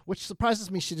 right? Which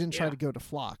surprises me she didn't try to go to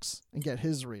Phlox and get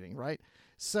his reading, right?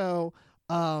 So,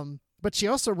 but she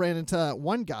also ran into that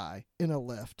one guy in a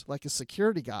lift, like a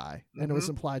security guy, and it was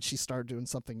implied she started doing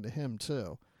something to him,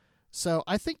 too. So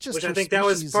I think just... Which I think that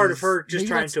was part of her just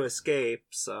trying to escape,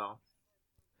 so...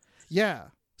 Yeah.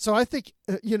 So I think,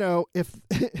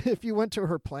 if you went to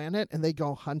her planet and they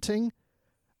go hunting,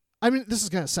 I mean, this is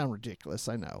going to sound ridiculous,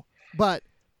 I know, but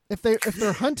if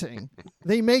they're hunting,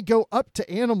 they may go up to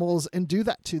animals and do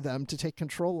that to them to take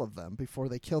control of them before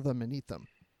they kill them and eat them.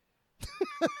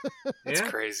 That's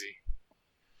crazy.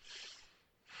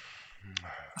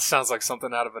 Sounds like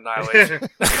something out of Annihilation.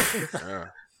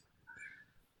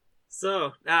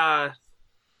 So, I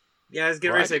was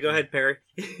getting ready to say, go ahead, Perry.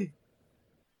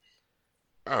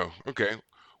 Oh, okay.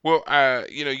 Well,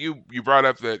 you brought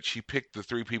up that she picked the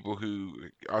 3 people who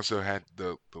also had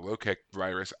the Lokek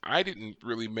virus. I didn't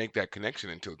really make that connection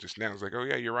until just now. I was like, oh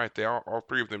yeah, you're right. They all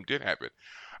 3 of them did have it.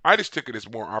 I just took it as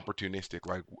more opportunistic.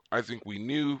 Like, I think we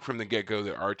knew from the get-go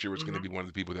that Archer was going to be one of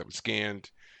the people that was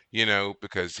scanned,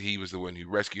 because he was the one who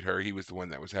rescued her. He was the one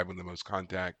that was having the most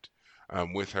contact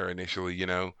with her initially.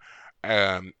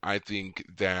 I think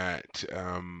that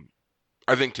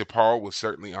I think T'Pol was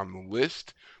certainly on the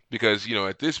list because,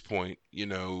 at this point,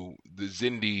 the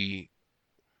Xindi,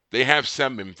 they have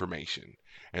some information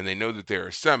and they know that there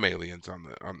are some aliens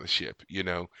on the ship,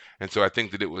 and so I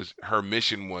think that her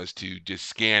mission was to just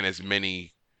scan as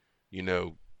many,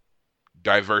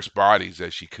 diverse bodies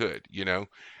as she could,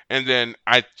 and then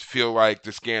I feel like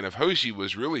the scan of Hoshi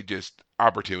was really just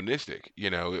opportunistic.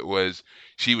 It was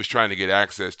she was trying to get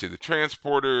access to the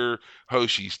transporter.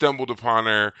 Hoshi stumbled upon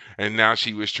her, and now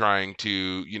she was trying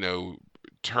to,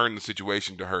 turn the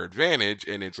situation to her advantage.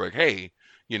 And it's like, hey,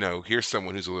 here's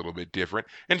someone who's a little bit different.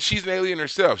 And she's an alien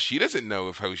herself. She doesn't know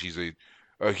if Hoshi's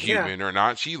a human or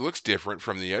not. She looks different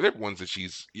from the other ones that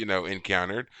she's,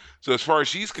 encountered. So as far as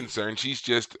she's concerned, she's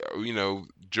just,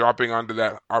 dropping onto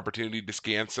that opportunity to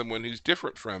scan someone who's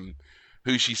different from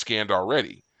who she scanned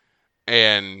already.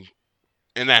 And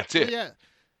that's Well, it. yeah,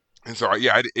 And so,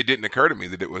 it didn't occur to me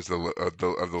that it was the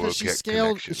Loket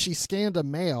connection. she scanned a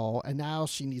male, and now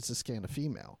she needs to scan a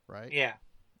female, right? Yeah.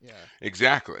 Yeah.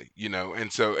 Exactly.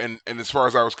 And so, and as far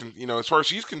as as far as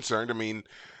she's concerned, I mean,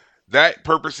 that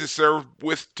purpose is served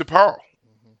with T'Pol.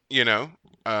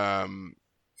 Um,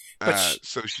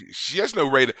 so she has no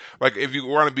way to, like, if you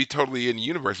want to be totally in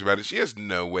universe about it, she has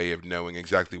no way of knowing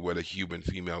exactly what a human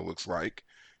female looks like.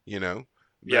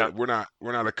 Yeah. We're not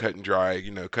a cut and dry,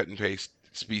 cut and paste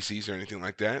species or anything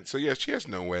like that. So yeah, she has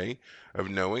no way of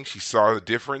knowing. She saw the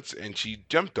difference and she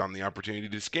jumped on the opportunity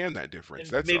to scan that difference.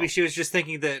 And That's maybe all. she was just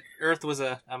thinking that Earth was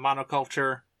a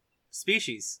monoculture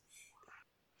species.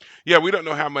 Yeah, we don't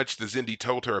know how much the Zindi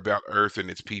told her about Earth and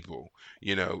its people,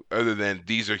 other than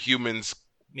these are humans,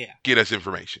 Yeah. get us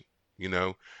information.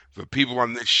 The people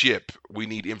on this ship, we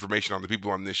need information on the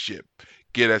people on this ship.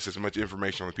 Get us as much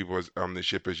information on the people on this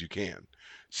ship as you can.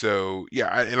 So, yeah,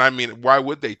 I mean, why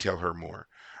would they tell her more?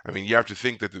 I mean, you have to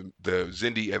think that the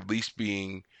Zindi, at least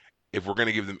being, if we're going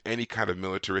to give them any kind of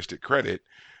militaristic credit,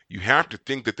 you have to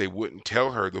think that they wouldn't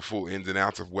tell her the full ins and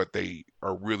outs of what they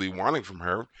are really wanting from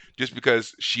her, just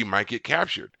because she might get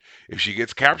captured. If she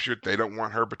gets captured, they don't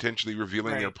want her potentially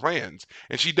revealing their Right. plans.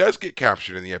 And she does get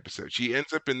captured in the episode. She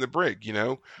ends up in the brig,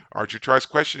 Archer tries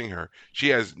questioning her. She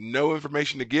has no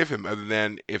information to give him other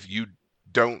than, if you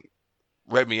don't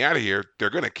let me out of here, they're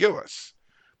going to kill us.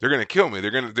 They're going to kill me.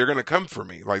 They're going to come for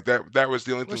me. Like that was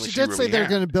the only Well, thing she that she did say really they're had.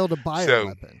 going to build a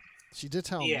bioweapon. She did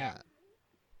tell him Yeah. that,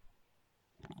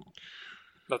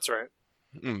 That's right.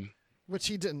 Mm. which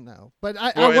he didn't know. But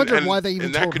I Well, wonder and- why they even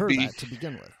and that told could her be- that to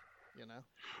begin with.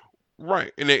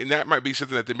 Right, and that might be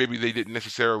something that maybe they didn't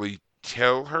necessarily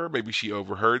tell her. Maybe she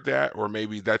overheard that, or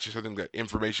maybe that's just something that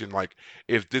information, like,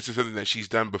 if this is something that she's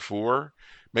done before,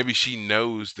 maybe she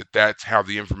knows that that's how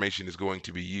the information is going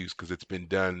to be used because it's been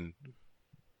done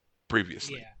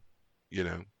previously.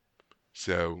 Yeah.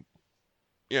 So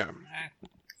yeah.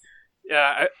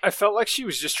 Yeah, I felt like she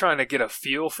was just trying to get a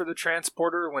feel for the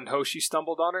transporter when Hoshi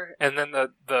stumbled on her, and then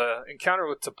the encounter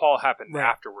with T'Pol happened Right.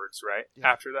 afterwards, right?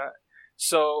 Yeah. After that.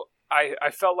 So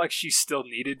I felt like she still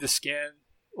needed to scan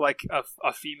like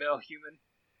a female human,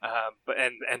 but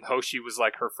Hoshi was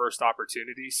like her first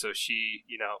opportunity, so she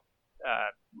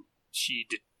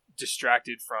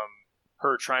distracted from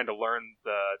her trying to learn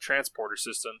the transporter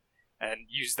system and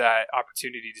used that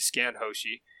opportunity to scan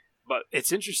Hoshi. But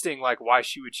it's interesting, like, why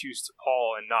she would choose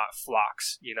T'Pol and not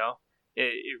Phlox.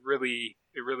 It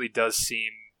really does seem.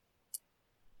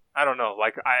 I don't know.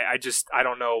 Like, I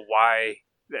don't know why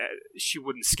she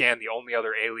wouldn't scan the only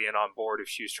other alien on board if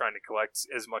she was trying to collect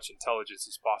as much intelligence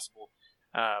as possible.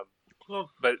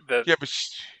 Well, But Yeah, but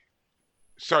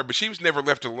but she was never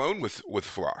left alone with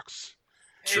Phlox.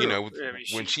 True. You know, I mean,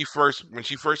 when she first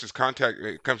comes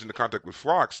into contact with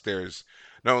Phlox, there's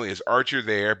not only is Archer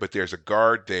there, but there's a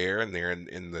guard there, and they're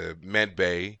in the med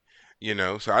bay.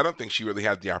 So I don't think she really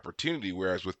had the opportunity.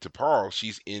 Whereas with T'Pol,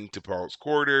 she's in T'Pol's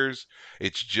quarters.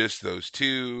 It's just those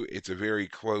two. It's a very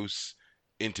close,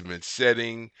 intimate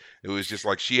setting. It was just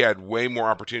like she had way more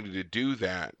opportunity to do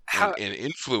that and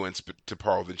influence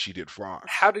T'Pol than she did Phlox.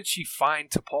 How did she find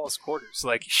T'Pol's quarters?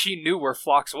 Like, she knew where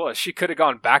Phlox was. She could have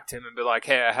gone back to him and been like,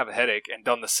 "Hey, I have a headache," and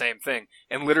done the same thing.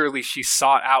 And literally, she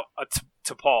sought out a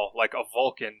T'Pol, like a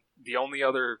Vulcan, the only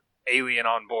other alien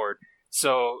on board.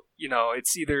 So,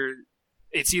 it's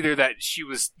either that she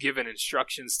was given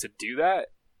instructions to do that,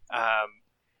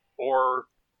 or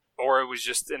it was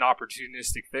just an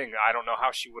opportunistic thing. I don't know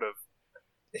how she would have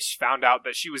found out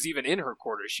that she was even in her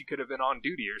quarters. She could have been on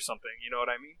duty or something. You know what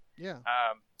I mean? Yeah.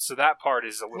 So that part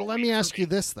is a little. Well, let weak me for ask you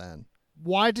this then.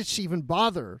 Why did she even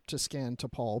bother to scan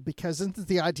T'Pol? Because isn't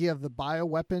the idea of the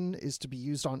bioweapon is to be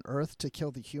used on Earth to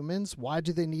kill the humans? Why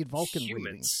do they need Vulcan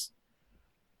readings?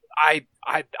 I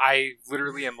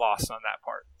literally am lost on that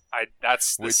part.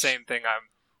 That's the same thing.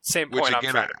 Same point I'm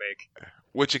trying to make.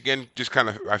 Which again, just kind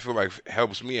of, I feel like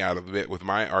helps me out a bit with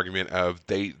my argument of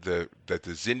that the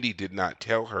Zindi did not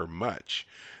tell her much.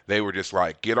 They were just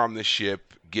like, get on the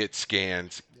ship, get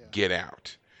scans, get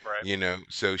out. Right.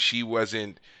 So she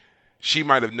wasn't. she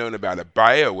might have known about a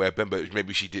bioweapon, but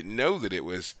maybe she didn't know that it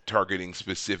was targeting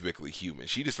specifically humans.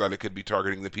 She just thought it could be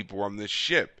targeting the people on this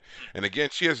ship. And again,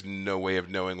 she has no way of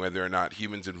knowing whether or not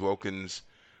humans and Vulcans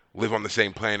live on the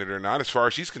same planet or not. As far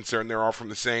as she's concerned, they're all from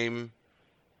the same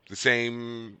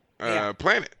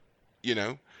planet, you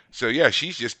know. So yeah,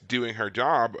 she's just doing her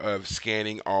job of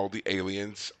scanning all the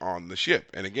aliens on the ship.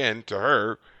 And again, to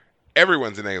her,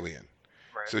 everyone's an alien.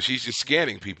 Right. So she's just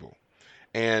scanning people.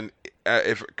 And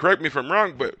if correct me if I'm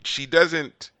wrong, but she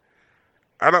doesn't.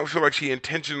 I don't feel like she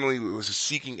intentionally was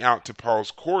seeking out to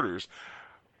Paul's quarters.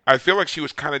 I feel like she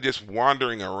was kind of just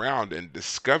wandering around and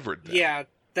discovered them. Yeah,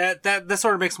 that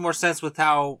sort of makes more sense with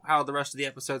how the rest of the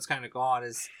episode's kind of gone.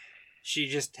 Is she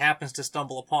just happens to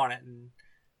stumble upon it, and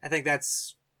I think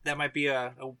that might be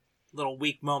a little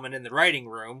weak moment in the writing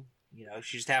room. You know,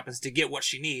 she just happens to get what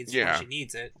she needs when she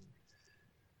needs it.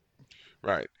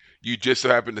 Right. You just so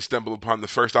happen to stumble upon the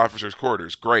first officer's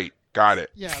quarters. Great. Got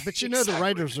it. Yeah, but you know the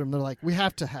writer's room, they're like, we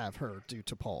have to have her do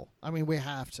to Paul. I mean, we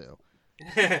have to.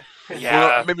 Yeah.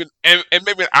 Well, maybe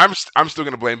I'm still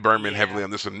going to blame Berman heavily on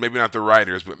this one. Maybe not the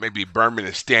writers, but maybe Berman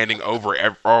is standing over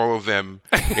all of them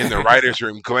in the writers'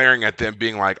 room, glaring at them,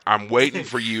 being like, "I'm waiting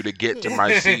for you to get to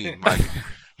my scene." Like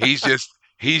he's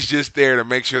just there to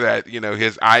make sure that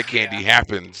his eye candy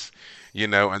happens.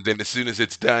 And then as soon as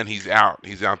it's done, he's out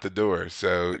the door.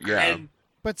 So yeah.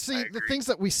 But see, the things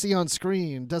that we see on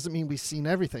screen doesn't mean we've seen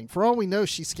everything. For all we know,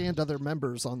 she scanned other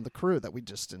members on the crew that we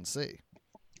just didn't see.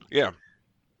 Yeah.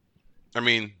 I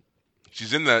mean,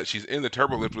 she's in the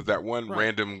turbo lift with that one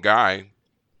random guy,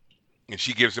 and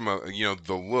she gives him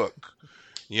the look.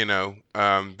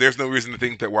 There's no reason to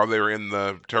think that while they were in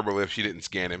the turbo lift, she didn't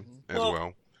scan him as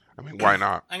well. I mean, why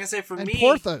not? I'm gonna say for and me,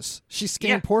 Porthos. She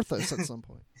scanned Porthos at some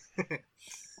point.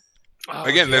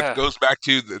 That goes back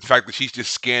to the fact that she's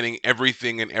just scanning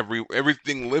everything and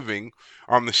everything living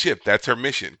on the ship. That's her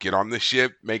mission. Get on the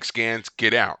ship, make scans,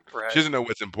 get out. Right. She doesn't know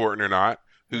what's important or not,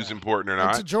 who's important or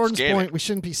not. And to Jordan's Scan point, it. we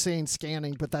shouldn't be saying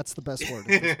scanning, but that's the best word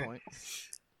at this point.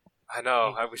 I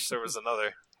know. I wish there was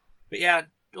another. But yeah,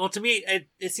 well, to me,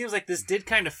 it seems like this did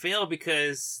kind of fail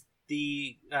because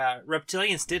the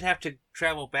reptilians did have to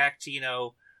travel back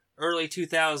to early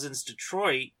 2000s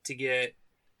Detroit to get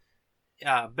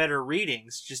better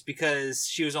readings, just because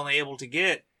she was only able to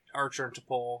get Archer and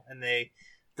T'Pol, and the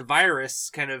virus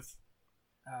kind of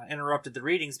interrupted the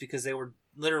readings because they were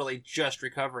literally just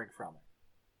recovering from it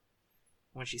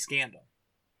when she scanned them.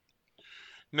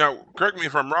 Now, correct me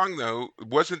if I'm wrong, though.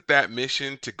 Wasn't that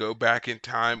mission to go back in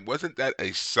time? Wasn't that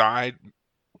a side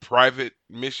private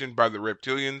mission by the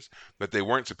reptilians that they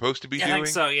weren't supposed to be doing? I think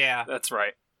so. Yeah, That's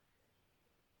right.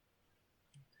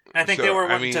 I think they were.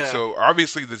 So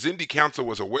obviously the Xindi Council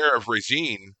was aware of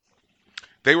Rajiin.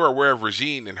 They were aware of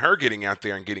Rajiin and her getting out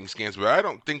there and getting scans, but I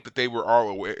don't think that they were all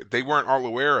aware. They weren't all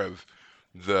aware of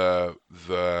the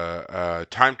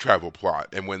time travel plot.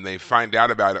 And when they find out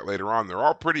about it later on, they're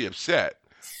all pretty upset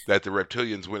that the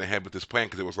reptilians went ahead with this plan,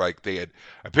 because it was like they had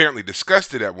apparently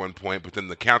discussed it at one point, but then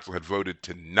the council had voted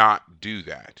to not do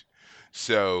that.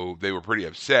 So they were pretty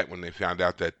upset when they found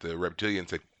out that the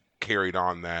reptilians had carried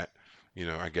on that,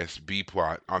 I guess B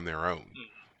plot on their own,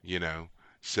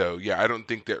 So yeah, I don't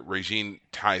think that Rajiin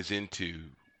ties into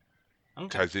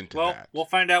that. We'll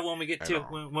find out when we get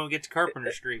to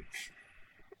Carpenter Street.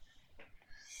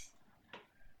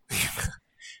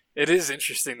 It is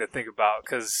interesting to think about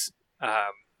because,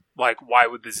 why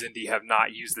would the Xindi have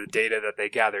not used the data that they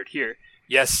gathered here?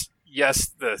 Yes,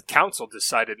 the council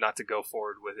decided not to go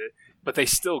forward with it, but they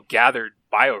still gathered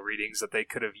bio readings that they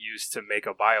could have used to make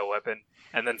a bioweapon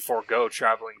and then forego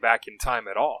traveling back in time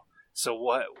at all. So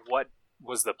what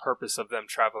was the purpose of them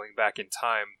traveling back in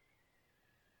time?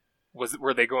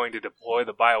 Were they going to deploy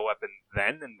the bioweapon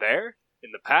then and there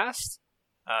in the past?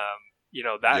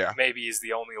 That maybe is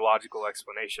the only logical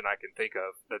explanation I can think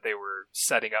of, that they were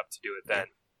setting up to do it then.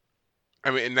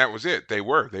 I mean, and that was it. They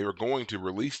were going to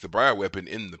release the bioweapon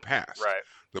in the past. Right.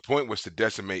 The point was to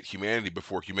decimate humanity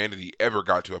before humanity ever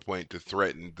got to a point to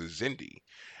threaten the Xindi.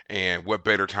 And what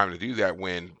better time to do that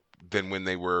than when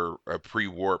they were a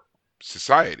pre-warp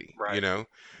society, right.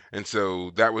 And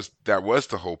so that was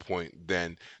the whole point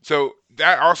then. So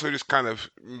that also just kind of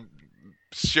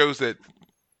shows that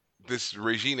this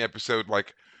Rajiin episode,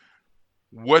 like,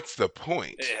 what's the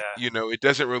point? Yeah. It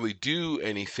doesn't really do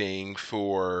anything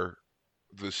for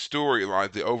the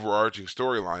storyline, the overarching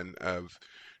storyline of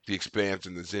the Expanse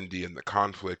and the Xindi and the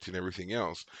conflict and everything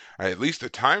else. At least the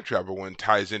time travel one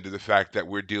ties into the fact that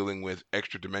we're dealing with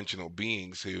extra dimensional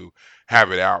beings who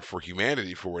have it out for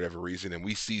humanity for whatever reason, and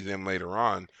we see them later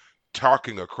on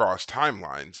talking across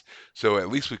timelines, so at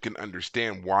least we can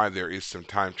understand why there is some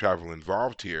time travel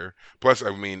involved here. Plus,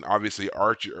 I mean, obviously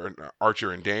Archer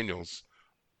and Daniels,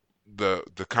 the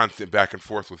constant back and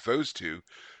forth with those two.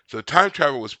 So time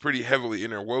travel was pretty heavily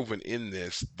interwoven in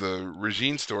this. The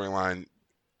Rajiin storyline,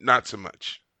 not so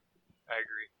much. I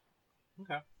agree.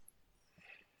 Okay.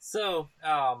 So,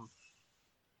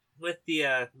 with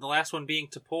the last one being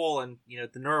T'Pol and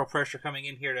the neural pressure coming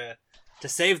in here to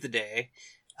save the day,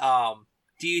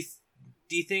 do you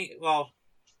think? Well,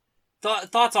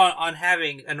 thoughts on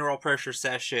having a neural pressure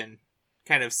session,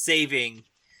 kind of saving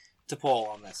T'Pol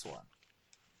on this one.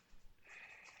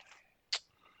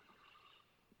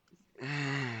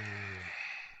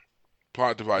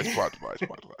 Plot device. That's all I'm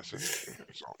gonna say.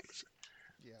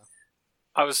 Yeah.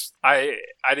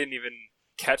 I didn't even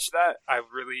catch that. I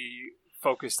really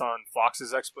focused on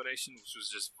Phlox's explanation, which was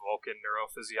just Vulcan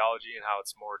neurophysiology and how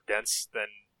it's more dense than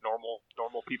normal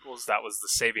people's. That was the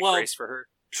saving grace for her.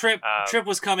 Trip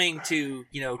was coming to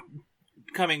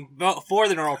for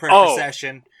the neural pressure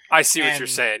session. I see what you're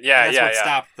saying. Yeah, that's what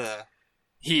stopped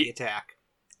the attack.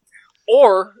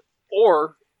 Or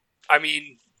I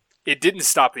mean, it didn't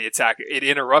stop the attack. It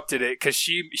interrupted it because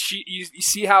you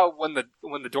see how when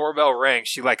the doorbell rang,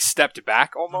 she like stepped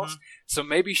back almost. Mm-hmm. So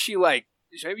maybe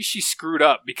she screwed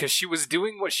up because she was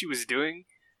doing what she was doing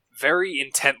very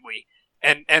intently,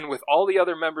 and with all the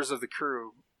other members of the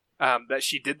crew that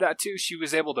she did that to, she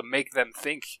was able to make them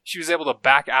think. She was able to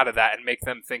back out of that and make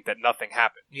them think that nothing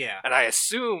happened. Yeah, and I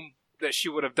assume that she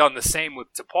would have done the same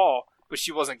with T'Pol, but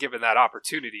she wasn't given that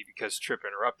opportunity because Trip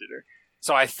interrupted her.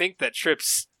 So I think that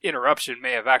Trip's interruption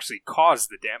may have actually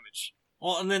caused the damage.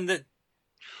 Well, and then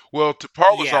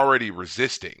T'Pol was already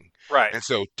resisting. Right. And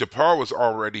so T'Pol was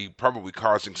already probably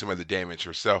causing some of the damage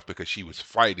herself because she was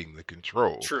fighting the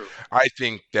control. True. I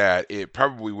think that it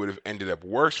probably would have ended up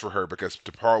worse for her because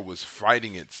T'Pol was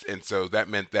fighting it. And so that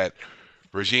meant that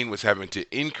Rajiin was having to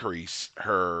increase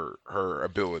her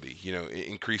ability,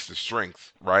 increase the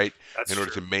strength, right? That's in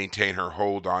order true. to maintain her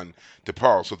hold on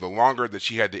T'Pol. So the longer that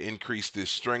she had to increase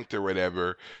this strength or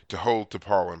whatever to hold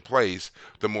T'Pol in place,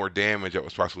 the more damage that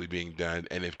was possibly being done.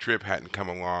 And if Trip hadn't come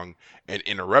along and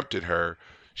interrupted her,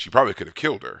 she probably could have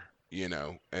killed her,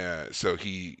 So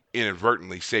he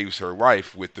inadvertently saves her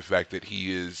life with the fact that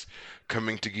he is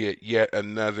coming to get yet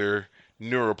another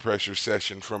neuropressure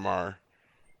session from our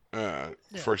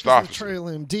first officer.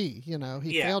 Trillium D, he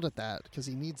failed at that because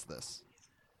he needs this.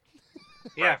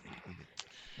 Yeah.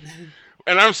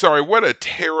 And I'm sorry, what a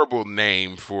terrible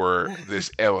name for this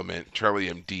element,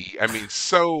 Trillium D. I mean,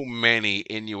 so many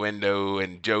innuendo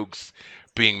and jokes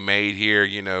being made here.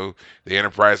 The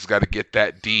Enterprise has got to get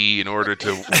that D in order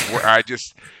to.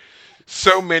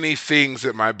 So many things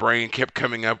that my brain kept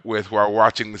coming up with while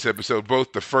watching this episode,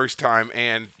 both the first time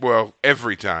and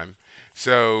every time.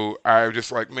 So I was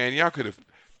just like, man, y'all could have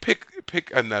pick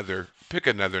another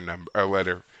number, a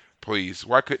letter, please.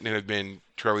 Why couldn't it have been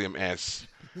Trillium S?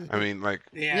 I mean,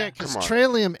 because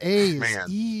Trillium A is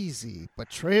easy, but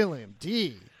Trillium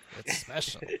D, it's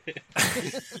special.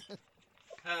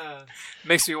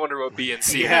 Makes me wonder what B and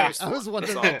C. Yeah, I was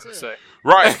wondering that too.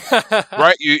 Right.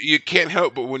 You can't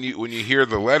help but when you hear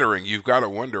the lettering, you've got to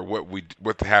wonder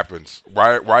what happens.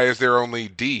 Why is there only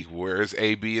D? Where is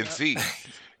A, B, and C?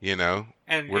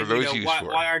 And what are those used for?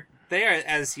 Why aren't they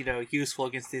as useful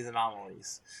against these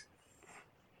anomalies?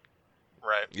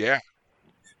 Right. Yeah.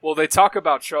 Well, they talk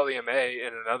about Trillium A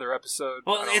in another episode.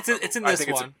 Well, it's in this one. I think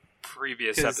it's a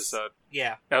previous episode.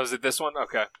 Yeah. That was it. This one.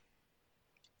 Okay.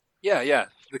 Yeah.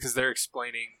 Because they're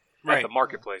explaining at the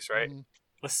marketplace, right? Mm-hmm.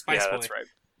 With Spice Boy. That's right.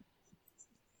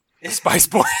 The Spice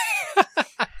Boy.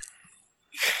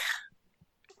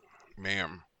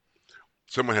 Ma'am,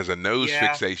 someone has a nose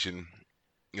fixation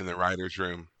in the writer's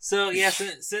room. So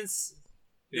since this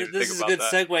is a good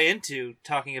segue into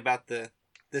talking about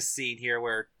this scene here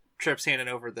where Trip's handing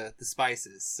over the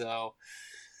spices. So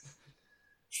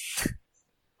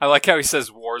I like how he says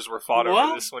wars were fought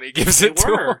over this when he gives it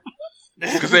to him.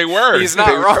 Because they were. He's not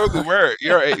wrong. They totally were.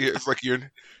 It's like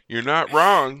you're not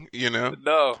wrong.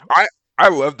 No. I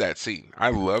love that scene.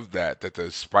 I love that the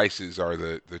spices are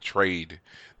the trade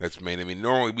that's made. I mean,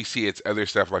 normally we see it's other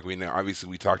stuff like we know. Obviously,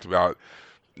 we talked about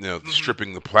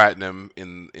stripping the platinum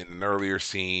in an earlier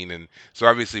scene, and so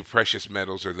obviously precious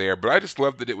metals are there. But I just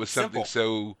love that it was something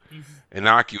so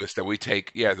innocuous that we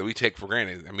take for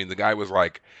granted. I mean, the guy was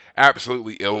like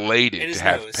absolutely elated to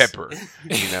have pepper,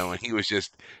 and he was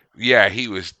just. Yeah, he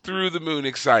was through the moon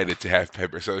excited to have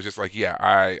pepper. So it's just like,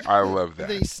 I love that.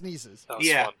 And then he sneezes. That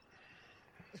was fun.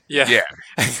 Yeah.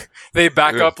 Yeah. They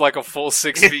back Ugh. up like a full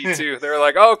 6 feet, too. They're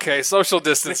like, okay, social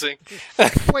distancing.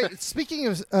 Wait, speaking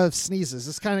of sneezes,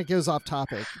 this kind of goes off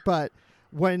topic, but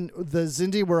when the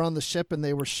Zindi were on the ship and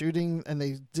they were shooting and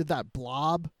they did that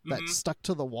blob that stuck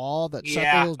to the wall that shot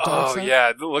the little darts out.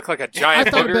 Yeah. It looked like a giant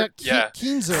I thought booger. about Yeah.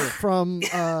 Keenzer from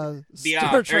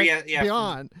Star Trek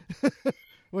Beyond.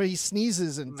 Where he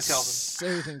sneezes and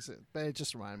everything's. But it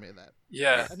just reminded me of that.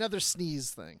 Yeah. Another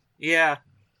sneeze thing. Yeah.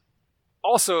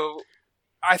 Also,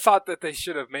 I thought that they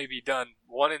should have maybe done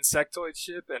one insectoid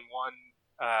ship and one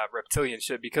reptilian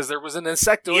ship, because there was an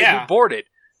insectoid who boarded.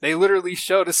 They literally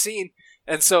showed a scene,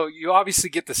 and so you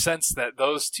obviously get the sense that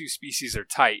those two species are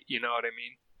tight, you know what I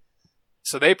mean?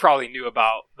 So they probably knew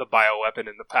about the bioweapon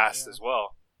in the past as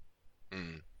well.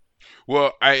 Mm.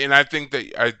 Well, I think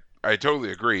that I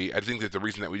totally agree. I think that the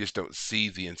reason that we just don't see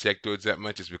the insectoids that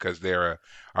much is because they're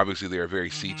obviously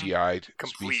very CGI'd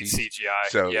Complete species. CGI.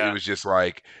 So it was just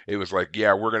like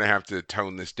yeah, we're gonna have to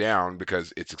tone this down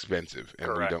because it's expensive, and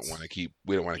Correct. we don't want to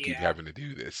keep having to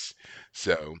do this.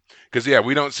 So because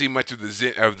we don't see much of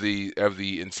the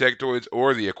insectoids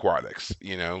or the aquatics,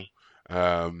 you know.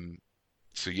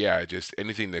 So yeah, just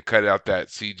anything to cut out that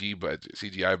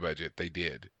CGI budget, they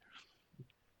did.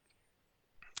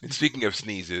 And speaking of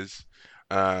sneezes,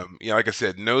 like I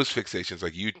said, nose fixations,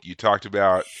 like you talked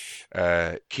about,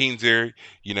 Keenzer.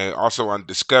 Also on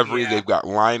Discovery, they've got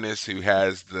Linus, who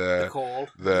has the cold.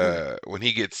 When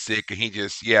he gets sick and he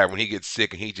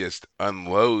just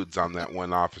unloads on that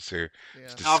one officer.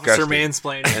 It's disgusting. Officer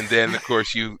mansplaining. And then of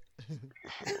course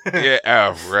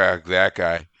that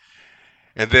guy.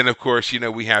 And then of course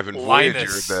we have in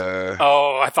Linus. Voyager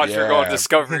I thought you were going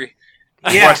Discovery.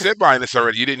 Well, I said Linus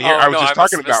already. You didn't hear. I was just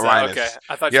talking about Linus. Okay.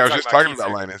 I thought you were I was just talking about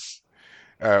Keenzer. Linus.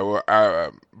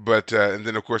 And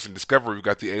then of course in Discovery we've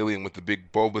got the alien with the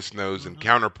big bulbous nose and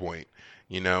counterpoint,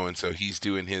 and so he's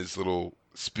doing his little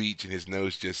speech and his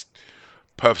nose just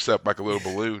puffs up like a little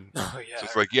balloon. Oh yeah. So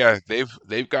it's like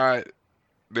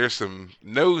there's some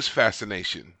nose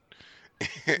fascination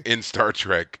in Star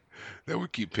Trek that we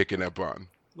keep picking up on.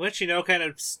 Which, kind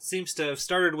of seems to have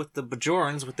started with the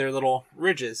Bajorans with their little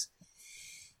ridges.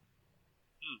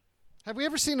 Have we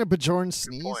ever seen a Bajoran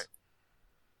sneeze? point.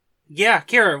 Yeah,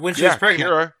 Kira, when she was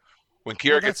pregnant. When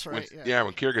Kira that's gets right,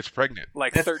 when Kira gets pregnant.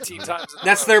 Like 13 times.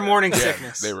 That's their morning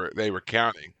sickness. They were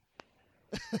counting.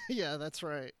 Yeah, that's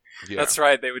right. Yeah. That's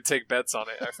right. They would take bets on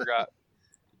it. I forgot.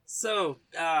 So,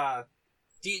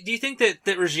 do you think that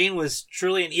Rajiin was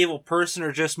truly an evil person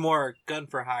or just more gun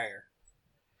for hire?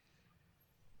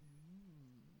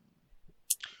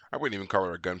 I wouldn't even call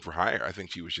her a gun for hire. I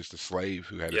think she was just a slave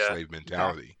who had a slave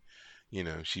mentality.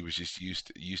 She was just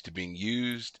used to being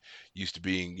used, used to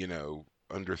being,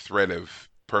 under threat of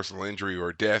personal injury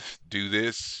or death. Do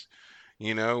this,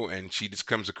 and she just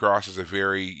comes across as a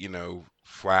very,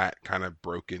 flat, kind of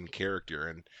broken character.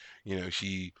 And,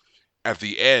 she, at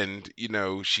the end,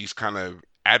 she's kind of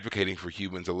advocating for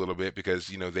humans a little bit because,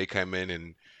 they come in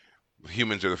and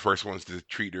humans are the first ones to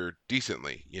treat her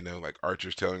decently, like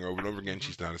Archer's telling her over and over again,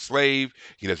 she's not a slave.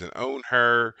 He doesn't own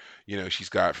her. She's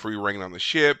got free reign on the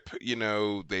ship.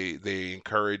 They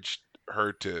encouraged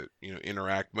her to,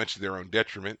 interact much to their own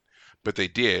detriment, but they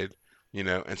did,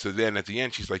 and so then at the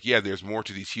end, she's like, yeah, there's more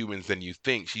to these humans than you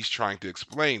think. She's trying to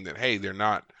explain that, hey, they're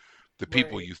not the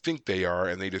people you think they are.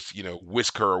 And they just,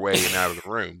 whisk her away and out of the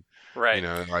room. Right.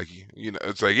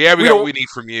 It's like, yeah, we got what we need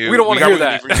from you. We don't want to hear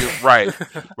that. Right.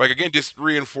 Like, again, just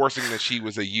reinforcing that she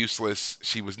was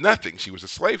she was nothing. She was a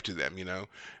slave to them, It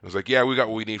was like, yeah, we got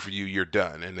what we need for you. You're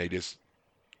done. And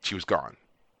she was gone,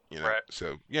 Right.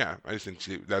 So, yeah, I just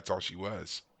think that's all she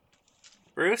was.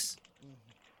 Bruce?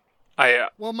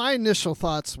 Well, my initial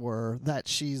thoughts were that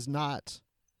she's not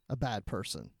a bad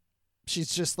person.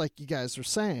 She's just like you guys were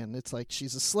saying. It's like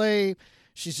she's a slave.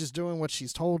 She's just doing what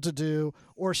she's told to do,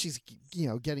 or she's,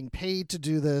 getting paid to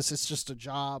do this. It's just a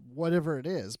job, whatever it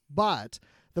is. But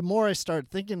the more I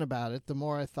started thinking about it, the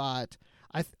more I thought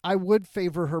I would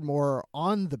favor her more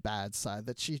on the bad side,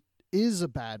 that she is a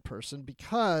bad person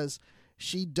because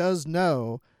she does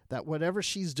know that whatever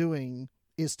she's doing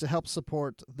is to help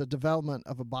support the development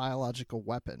of a biological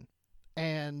weapon.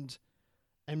 And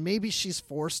maybe she's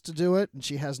forced to do it and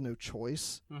she has no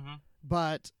choice. Mm-hmm.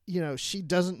 But, she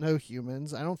doesn't know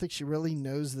humans. I don't think she really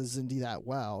knows the Zindi that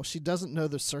well. She doesn't know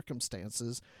the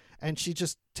circumstances. And she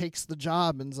just takes the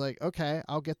job and is like, okay,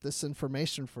 I'll get this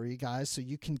information for you guys so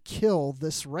you can kill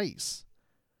this race.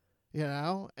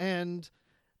 And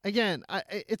again,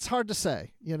 it's hard to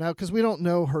say, because we don't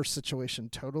know her situation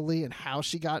totally and how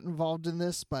she got involved in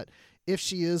this. But if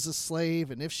she is a slave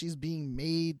and if she's being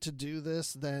made to do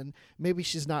this, then maybe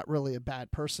she's not really a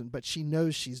bad person, but she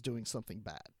knows she's doing something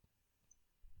bad.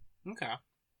 Okay.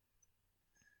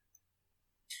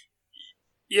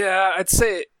 Yeah, I'd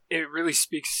say it really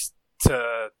speaks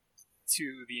to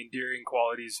the endearing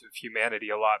qualities of humanity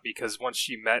a lot, because once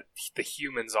she met the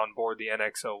humans on board the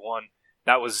NX-01,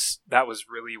 that was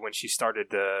really when she started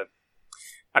to.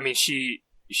 I mean, she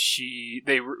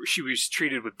was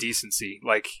treated with decency,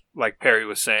 like Perry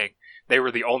was saying. They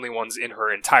were the only ones in her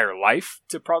entire life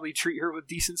to probably treat her with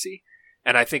decency.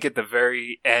 And I think at the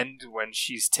very end, when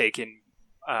she's taken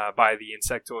by the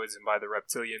insectoids and by the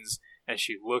reptilians, and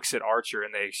she looks at Archer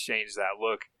and they exchange that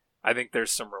look, I think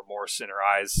there's some remorse in her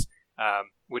eyes,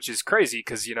 which is crazy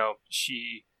because, you know,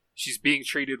 she's being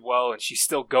treated well and she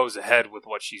still goes ahead with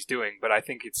what she's doing. But I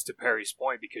think it's to Perry's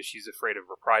point because she's afraid of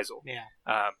reprisal. Yeah.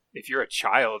 If you're a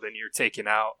child and you're taken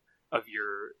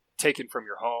from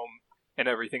your home and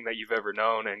everything that you've ever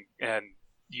known, and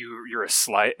you're a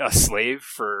slave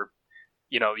for,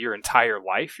 you know, your entire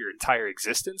life, your entire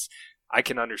existence, I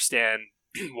can understand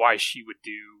why she would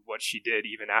do what she did,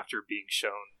 even after being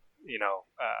shown, you know,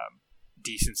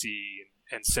 decency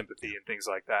and sympathy and things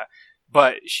like that.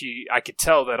 But I could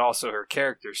tell that also her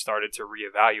character started to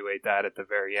reevaluate that at the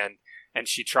very end, and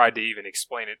she tried to even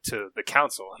explain it to the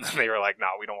council, and then they were like,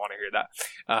 "No, we don't want to hear that."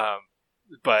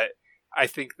 But I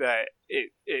think that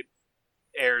it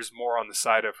errs more on the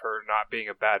side of her not being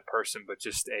a bad person, but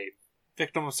just a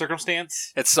victim of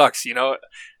circumstance. It sucks, you know,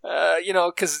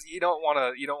 because you don't want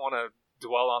to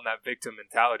dwell on that victim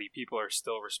mentality. People are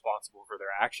still responsible for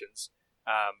their actions.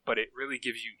 But it really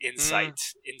gives you insight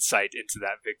into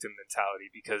that victim mentality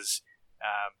because,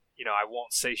 you know, I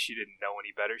won't say she didn't know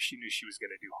any better. She knew she was going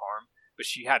to do harm, but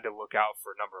she had to look out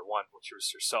for number one, which was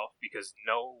herself, because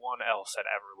no one else had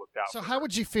ever looked out for her. So how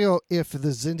would you feel if the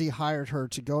Xindi hired her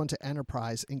to go into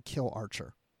Enterprise and kill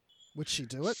Archer? Would she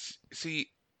do it?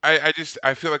 See,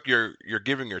 I feel like you're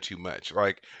giving her too much.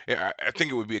 Like, I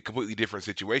think it would be a completely different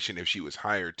situation if she was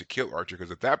hired to kill Archer,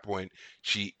 because at that point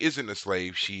she isn't a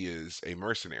slave, she is a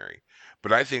mercenary.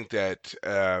 But I think that,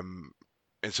 and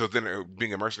so then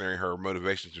being a mercenary, her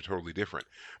motivations are totally different.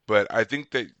 But I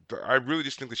think that I really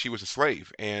just think that she was a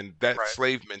slave, and that Right.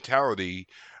 slave mentality,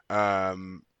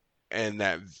 and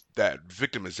that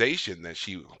victimization that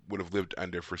she would have lived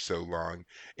under for so long,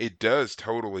 it does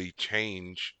totally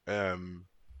change.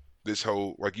 This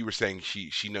whole, like you were saying,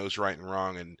 she knows right and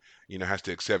wrong, and, you know, has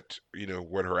to accept, you know,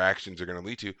 what her actions are going to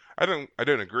lead to. I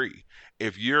don't agree.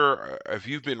 If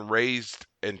you've been raised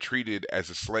and treated as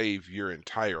a slave your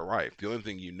entire life, the only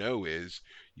thing you know is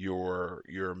your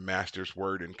master's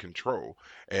word and control.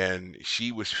 And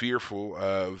she was fearful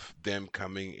of them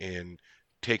coming and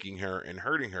taking her and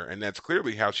hurting her, and that's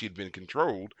clearly how she'd been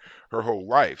controlled her whole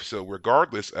life. So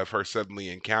regardless of her suddenly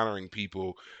encountering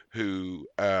people who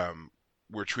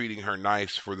were treating her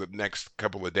nice for the next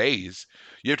couple of days,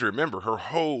 you have to remember her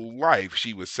whole life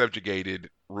she was subjugated,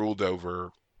 ruled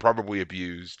over, probably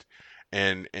abused,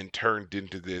 and turned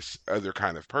into this other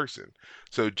kind of person.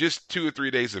 So just 2 or 3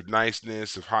 days of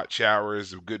niceness, of hot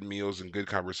showers, of good meals and good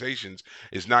conversations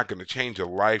is not going to change a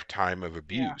lifetime of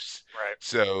abuse. Right.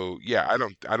 So yeah, I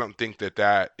don't think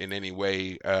that in any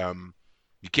way,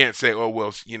 you can't say, oh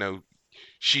well, you know,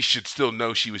 she should still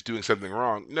know she was doing something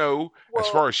wrong. No, as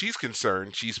Well, far as she's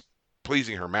concerned, she's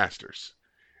pleasing her masters.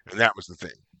 And that was the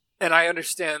thing. and I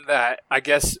understand that. I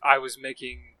guess I was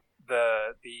making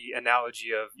the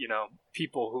analogy of, you know,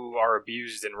 people who are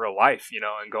abused in real life, you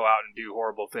know, and go out and do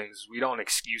horrible things. We don't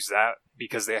excuse that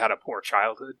because they had a poor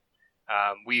childhood.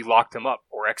 We lock them up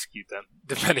or execute them,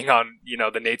 depending on, you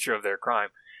know, the nature of their crime.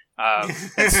 And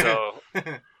so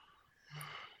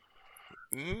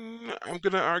I'm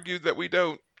going to argue that we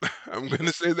don't. I'm going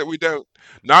to say that we don't.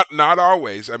 Not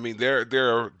always. I mean,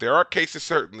 there are cases,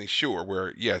 certainly, sure,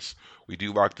 where yes, we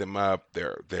do lock them up.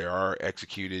 They are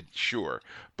executed, sure.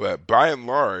 But by and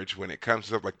large, when it comes to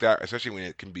stuff like that, especially when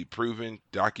it can be proven,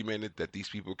 documented that these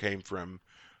people came from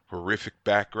horrific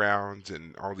backgrounds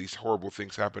and all these horrible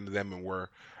things happened to them,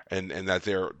 and that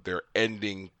they're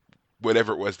ending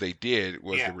whatever it was they did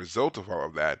was the result of all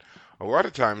of that. A lot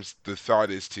of times, the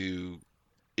thought is to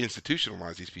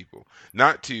institutionalize these people,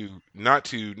 not to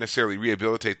necessarily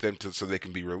rehabilitate them so they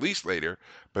can be released later,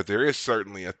 but there is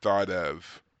certainly a thought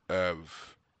of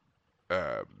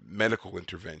medical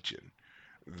intervention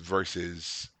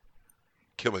versus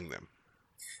killing them.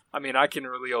 I mean, I can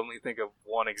really only think of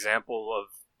one example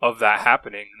of that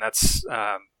happening, and that's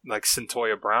like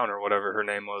Centoya Brown or whatever her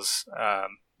name was.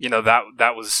 You know,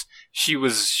 that was she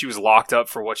was locked up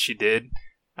for what she did,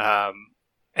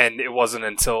 and it wasn't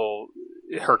until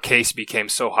her case became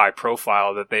so high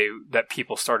profile that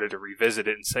people started to revisit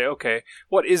it and say, okay,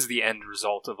 what is the end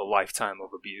result of a lifetime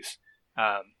of abuse?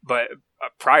 But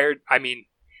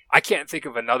I can't think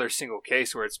of another single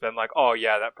case where it's been like, oh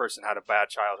yeah, that person had a bad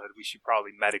childhood, we should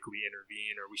probably medically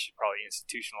intervene, or we should probably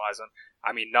institutionalize them.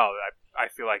 I mean, no, I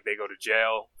feel like they go to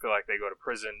jail, feel like they go to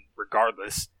prison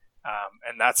regardless.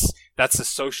 And that's a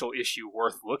social issue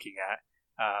worth looking at,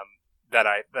 that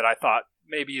I thought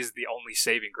maybe is the only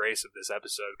saving grace of this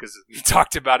episode, because we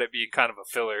talked about it being kind of a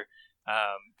filler,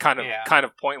 kind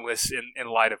of pointless in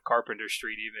light of Carpenter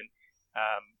Street even.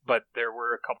 But there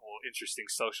were a couple interesting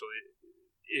social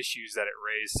issues that it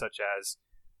raised, such as,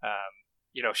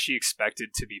 she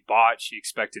expected to be bought. She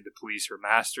expected to please her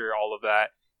master, all of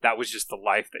that. That was just the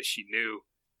life that she knew.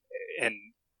 And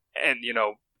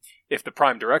if the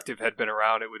Prime Directive had been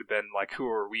around, it would have been like, who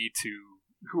are we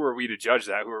to judge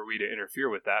that? Who are we to interfere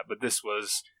with that? But this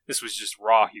was just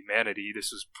raw humanity.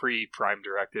 This was pre-Prime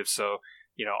Directive. So,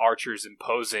 Archer's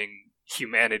imposing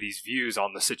humanity's views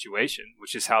on the situation,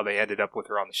 which is how they ended up with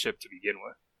her on the ship to begin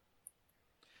with.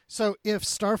 So if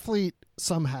Starfleet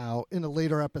somehow in a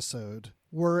later episode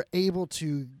were able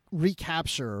to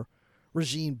recapture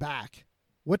Rajiin back,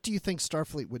 what do you think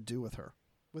Starfleet would do with her?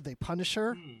 Would they punish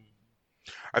her?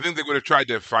 I think they would have tried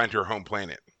to find her home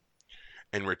planet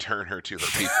and return her to her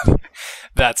people.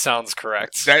 That sounds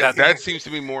correct. That seems to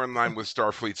be more in line with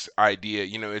Starfleet's idea.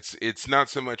 It's not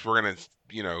so much we're going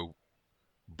to,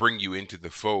 bring you into the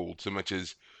fold, so much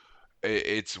as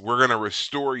it's we're going to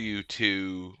restore you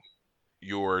to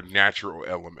your natural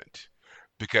element.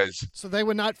 Because so they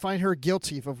would not find her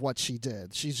guilty of what she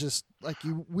did. She's just like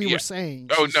we were saying.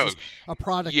 Oh she's no, just a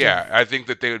product. Yeah, I think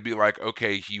that they would be like,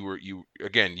 okay, you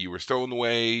were stolen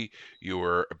away, you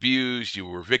were abused, you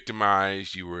were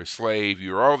victimized, you were a slave,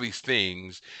 you were all these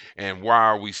things. And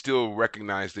while we still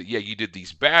recognize that, you did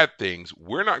these bad things,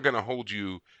 we're not going to hold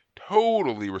you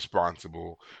totally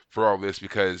responsible for all this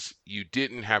because you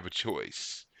didn't have a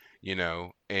choice.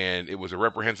 And it was a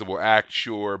reprehensible act,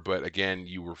 sure, but again,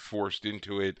 you were forced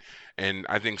into it. And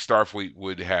I think Starfleet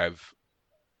would have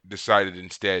decided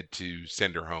instead to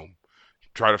send her home,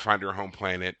 try to find her home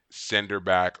planet, send her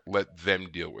back, let them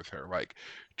deal with her. Like,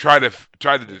 try to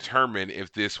determine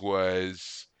if this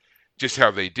was just how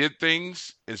they did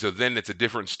things, and so then it's a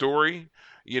different story,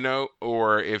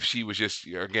 or if she was just,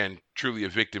 again, truly a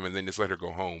victim, and then just let her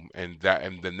go home, and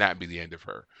then that be the end of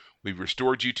her. We've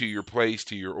restored you to your place,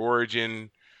 to your origin.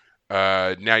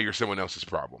 Now you're someone else's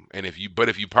problem. And if you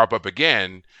pop up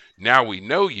again, now we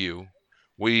know you.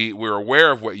 We're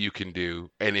aware of what you can do.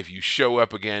 And if you show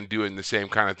up again doing the same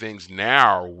kind of things,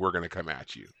 now we're going to come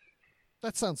at you.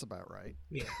 That sounds about right.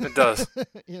 Yeah, it does.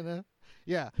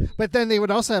 Yeah. But then they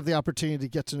would also have the opportunity to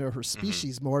get to know her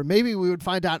species more. Maybe we would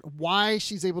find out why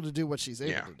she's able to do what she's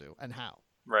able to do and how.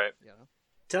 Right.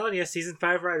 Telling you, season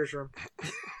 5 writer's room.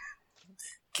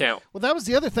 Count. Well, that was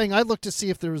the other thing. I looked to see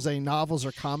if there was any novels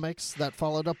or comics that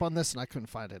followed up on this, and I couldn't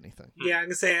find anything. Yeah, I'm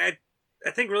going to say,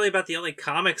 I think really about the only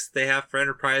comics they have for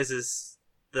Enterprise is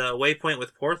the Waypoint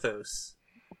with Porthos.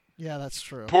 Yeah, that's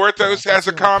true. Porthos has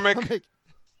a comic?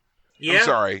 Yeah. I'm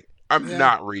sorry. I'm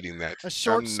not reading that. A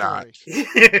short story.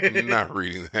 I'm not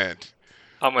reading that.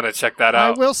 I'm going to check that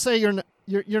out. I will say you're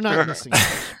not missing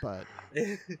much, but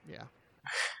yeah.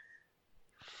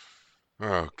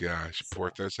 Oh gosh,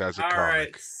 Porthos has a all comic.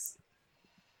 Right.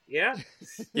 Yeah.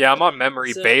 Yeah, I'm on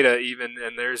memory beta even,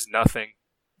 and there's nothing.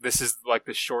 This is like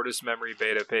the shortest memory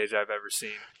beta page I've ever seen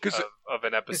of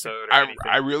an episode. Or anything.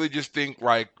 I really just think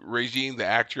like Rajiin, the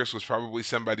actress, was probably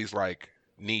somebody's like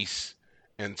niece,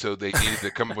 and so they needed to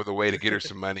come up with a way to get her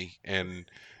some money, and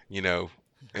and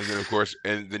then of course,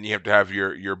 and then you have to have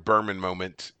your Berman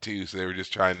moment too. So they were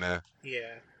just trying to,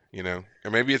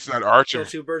 and maybe it's not Archer. Kill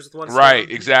two birds with one stone. Right,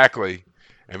 exactly.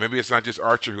 And maybe it's not just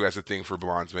Archer who has a thing for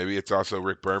blondes. Maybe it's also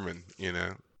Rick Berman, You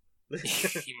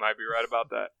might be right about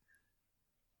that.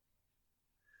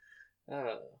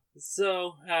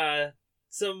 Some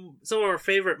of our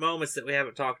favorite moments that we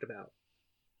haven't talked about.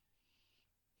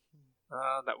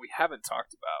 That we haven't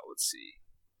talked about. Let's see.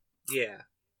 Yeah.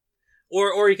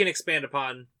 Or you can expand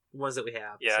upon ones that we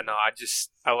have. Yeah, so. No,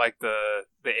 I like the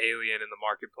alien in the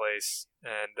marketplace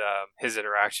and his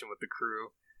interaction with the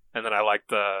crew. And then I like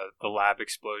the lab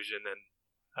explosion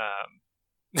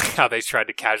and how they tried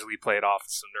to casually play it off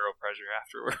with some neuropressure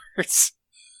afterwards.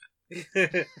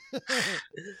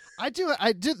 I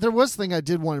did. There was a thing I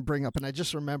did want to bring up, and I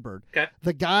just remembered. Okay.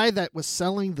 The guy that was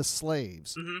selling the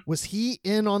slaves, was he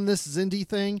in on this Xindi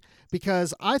thing?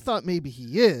 Because I thought maybe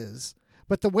he is,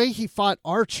 but the way he fought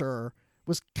Archer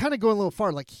was kind of going a little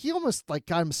far. Like he almost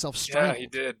got himself strangled. Yeah, he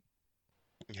did.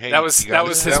 Hey, That was you gotta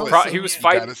his. sell it. He was You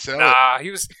fighting. gotta sell it. Nah,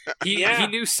 he was. He Yeah.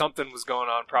 knew something was going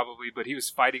on probably, but he was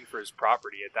fighting for his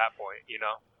property at that point. You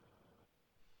know.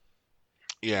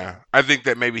 Yeah, I think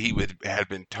that maybe he would had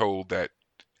been told that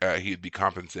he'd be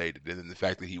compensated, and then the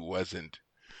fact that he wasn't,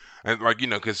 and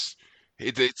because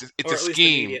it's Or a at least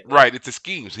scheme, immediately. right? It's a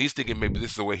scheme. So he's thinking maybe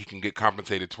this is the way he can get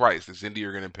compensated twice. The Zindi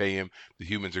are going to pay him, the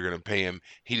humans are going to pay him.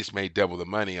 He just made double the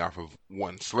money off of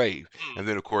one slave, and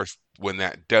then of course when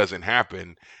that doesn't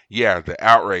happen, yeah, the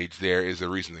outrage there is the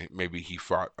reason that maybe he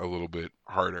fought a little bit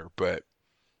harder. But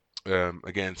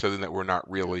again, something that we're not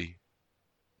really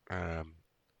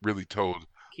told.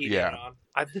 Keyed Yeah. in on.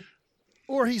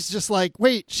 Or he's just like,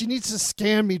 wait, she needs to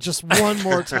scan me just one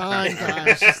more time,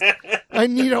 guys. I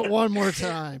need it one more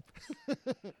time.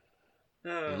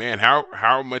 Man,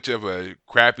 how much of a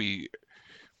crappy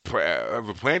of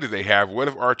a plan did they have? What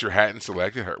if Archer hadn't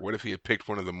selected her? What if he had picked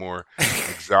one of the more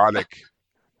exotic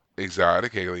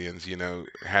aliens?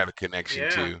 Had a connection Yeah.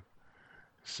 to.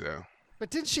 So. But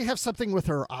didn't she have something with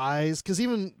her eyes? Because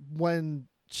even when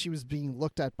she was being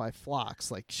looked at by Phlox,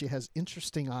 like she has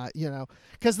interesting eyes,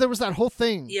 because there was that whole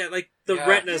thing. Yeah, like the Yeah.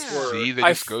 retinas Yeah. were. See, that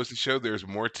just goes to show there's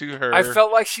more to her. I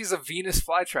felt like she's a Venus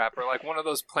flytrap, or like one of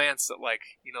those plants that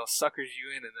suckers you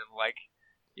in, and then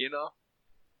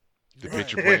the Right.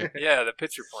 picture plant. yeah, the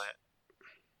pitcher plant.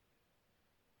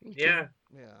 Yeah.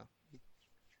 Yeah.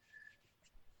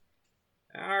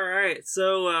 All right.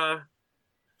 So,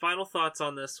 final thoughts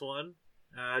on this one.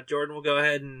 Jordan will go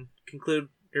ahead and conclude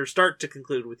or start to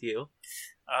conclude with you.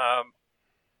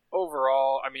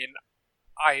 Overall, I mean,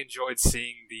 I enjoyed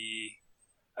seeing the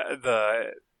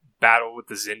battle with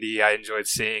the Zindi. I enjoyed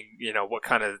seeing what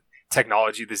kind of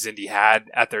technology the Zindi had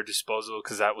at their disposal,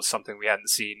 because that was something we hadn't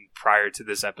seen prior to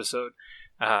this episode.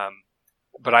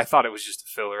 But I thought it was just a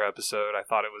filler episode. I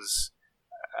thought it was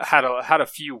had a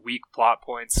few weak plot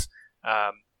points.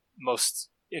 Most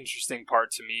interesting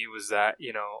part to me was that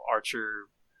Archer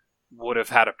would have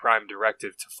had a prime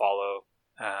directive to follow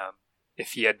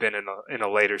if he had been in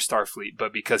a later Starfleet,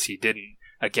 but because he didn't,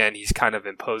 again, he's kind of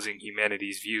imposing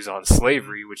humanity's views on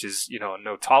slavery, which is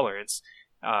no tolerance,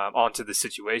 onto the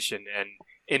situation, and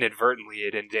inadvertently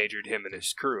it endangered him and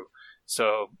his crew.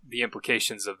 So the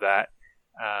implications of that,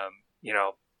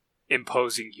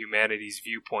 imposing humanity's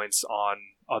viewpoints on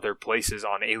other places,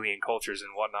 on alien cultures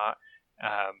and whatnot,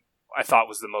 I thought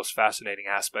was the most fascinating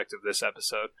aspect of this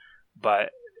episode.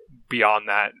 But beyond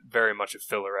that, very much a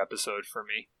filler episode for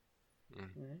me.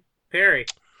 Perry.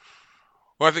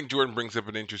 Well, I think Jordan brings up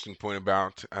an interesting point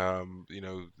about,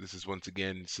 this is once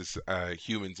again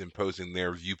humans imposing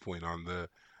their viewpoint on the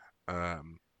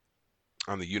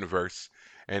universe,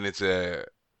 and it's the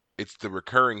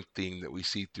recurring theme that we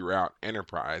see throughout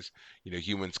Enterprise.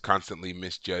 Humans constantly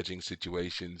misjudging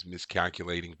situations,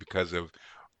 miscalculating because of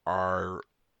our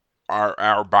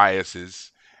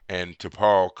biases, and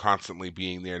T'Pol constantly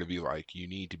being there to be like, you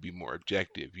need to be more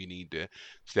objective. You need to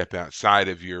step outside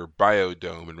of your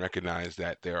biodome and recognize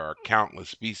that there are countless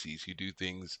species who do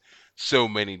things so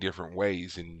many different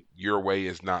ways, and your way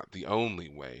is not the only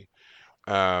way.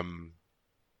 But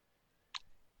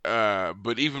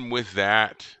even with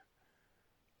that,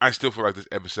 I still feel like this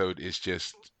episode is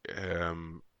just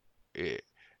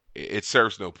it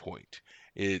serves no point.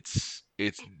 It's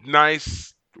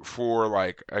nice for,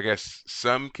 like, I guess,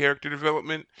 some character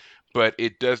development, but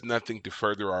it does nothing to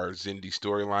further our Zindi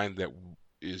storyline that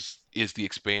is the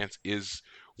Expanse, is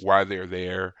why they're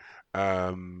there.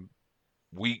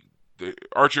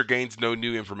 Archer gains no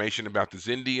new information about the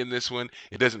Zindi in this one.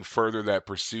 It doesn't further that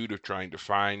pursuit of trying to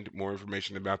find more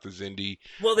information about the Zindi.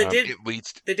 Well, they did. It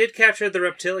leads to, They did capture the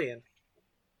reptilian.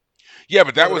 yeah,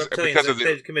 but that Well, was the reptilians, because of the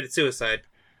they committed suicide.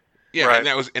 yeah, Right.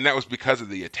 and that was because of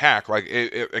the attack. Like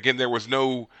again, there was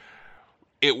no.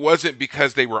 It wasn't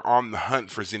because they were on the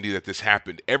hunt for Zindi that this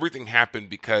happened. Everything happened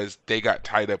because they got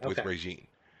tied up with Okay. Rajiin.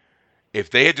 If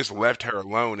they had just left her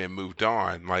alone and moved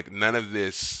on, like none of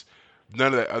that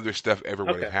other stuff ever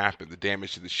would have Okay. happened. The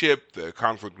damage to the ship, the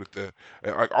conflict with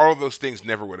like all of those things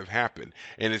never would have happened.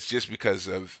 And it's just because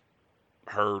of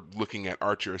her looking at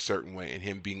Archer a certain way and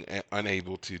him being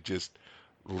unable to just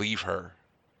leave her.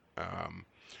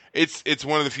 It's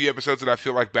one of the few episodes that I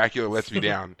feel like Bakula lets me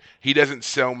down. He doesn't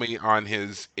sell me on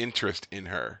his interest in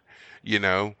her,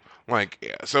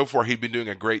 Like, so far he'd been doing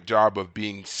a great job of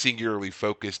being singularly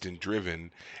focused and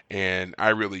driven, and I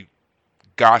really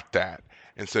got that.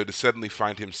 And so to suddenly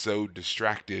find him so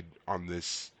distracted on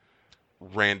this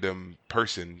random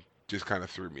person just kind of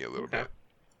threw me a little Okay. bit.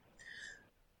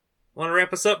 Want to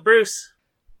wrap us up, Bruce?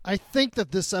 I think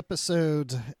that this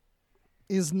episode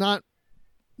is not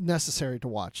necessary to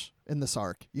watch. in this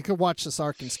arc. You could watch this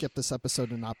arc and skip this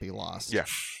episode and not be lost. Yeah.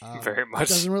 Very much. It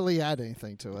doesn't really add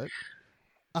anything to it.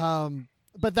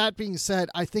 But that being said,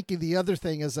 I think the other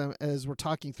thing as we're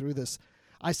talking through this,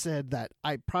 I said that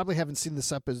I probably haven't seen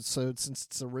this episode since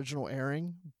its original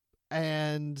airing.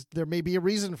 And there may be a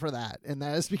reason for that. And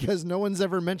that is because no one's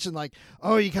ever mentioned like,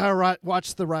 oh, you got to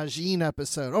watch the Rajiin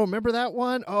episode. Oh, remember that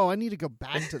one? Oh, I need to go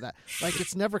back to that. Like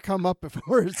it's never come up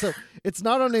before. So it's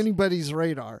not on anybody's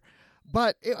radar.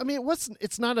 But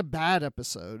it's not a bad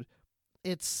episode.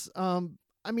 It's,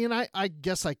 I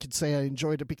guess I could say I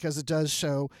enjoyed it because it does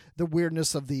show the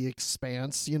weirdness of the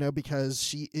Expanse, because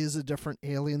she is a different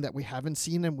alien that we haven't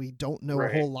seen and we don't know a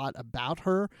whole lot about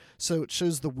her. So it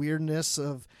shows the weirdness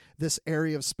of this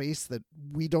area of space that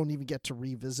we don't even get to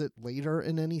revisit later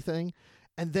in anything.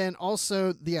 And then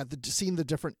also, seeing the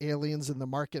different aliens in the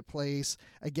marketplace,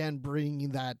 again,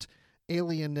 bringing that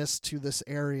alienness to this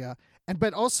area.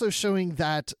 But also showing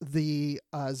that the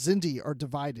Xindi are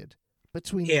divided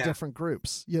between the different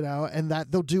groups, and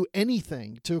that they'll do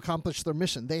anything to accomplish their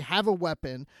mission. They have a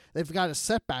weapon. They've got a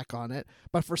setback on it.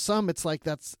 But for some, it's like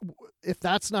if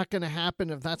that's not going to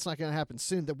happen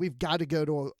soon, that we've got to go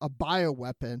to a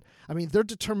bioweapon. I mean, they're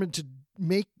determined to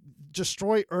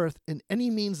destroy Earth in any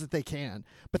means that they can,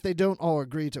 but they don't all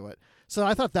agree to it. So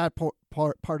I thought that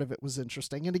part of it was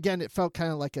interesting. And again, it felt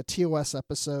kind of like a TOS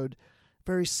episode,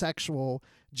 very sexual.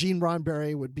 Gene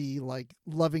Roddenberry would be like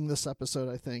loving this episode,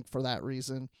 I think, for that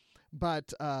reason.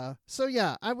 But so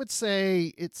yeah, I would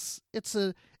say it's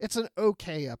an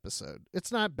okay episode.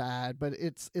 It's not bad, but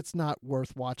it's not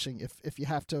worth watching. If you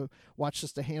have to watch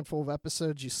just a handful of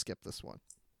episodes, you skip this one.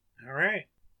 All right.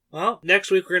 Well,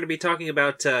 next week we're going to be talking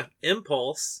about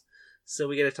Impulse. So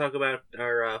we get to talk about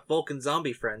our Vulcan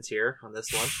zombie friends here on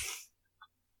this one.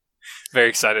 Very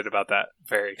excited about that.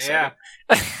 Very excited.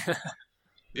 Yeah.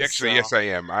 Actually, yes, I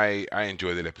am. I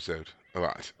enjoyed that episode a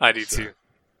lot. I do too.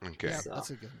 Okay. Yeah, that's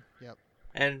a good one. Yep.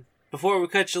 And before we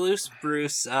cut you loose,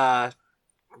 Bruce, let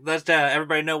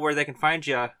everybody know where they can find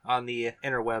you on the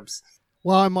interwebs.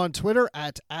 Well, I'm on Twitter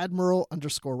at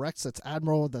Admiral_Rex. That's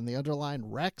Admiral, then the underline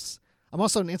Rex. I'm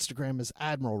also on Instagram as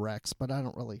Admiral Rex, but I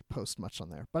don't really post much on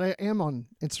there. But I am on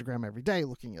Instagram every day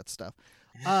looking at stuff.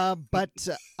 But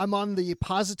I'm on the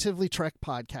Positively Trek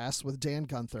podcast with Dan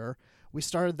Gunther. We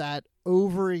started that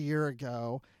over a year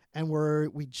ago, and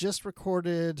we just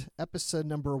recorded episode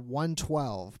number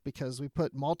 112 because we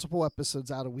put multiple episodes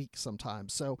out a week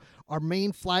sometimes. So our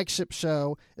main flagship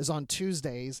show is on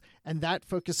Tuesdays, and that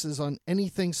focuses on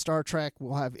anything Star Trek.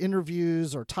 We'll have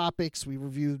interviews or topics. We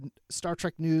review Star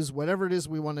Trek news, whatever it is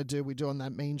we want to do, we do on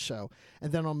that main show.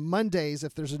 And then on Mondays,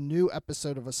 if there's a new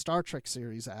episode of a Star Trek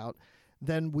series out,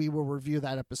 then we will review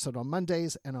that episode on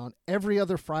Mondays. And on every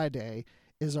other Friday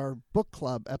is our book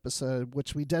club episode,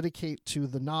 which we dedicate to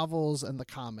the novels and the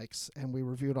comics, and we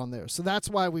review it on there. So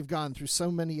that's why we've gone through so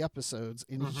many episodes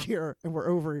in a year, and we're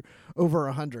over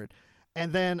 100.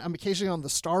 And then I'm occasionally on the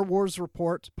Star Wars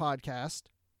Report podcast.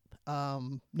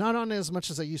 Not on it as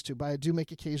much as I used to, but I do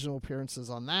make occasional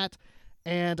appearances on that.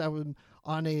 And I'm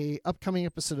on a upcoming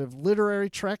episode of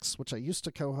Literary Treks, which I used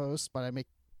to co-host, but I make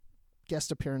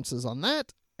guest appearances on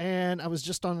that. And I was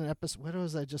just on an episode. What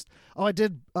was I just? Oh, I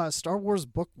did Star Wars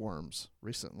Bookworms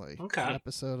recently. Okay. An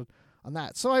episode on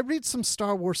that. So I read some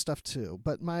Star Wars stuff too.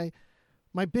 But my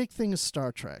big thing is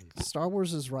Star Trek. Star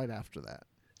Wars is right after that.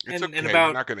 It's okay.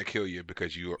 We're not going to kill you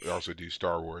because you also do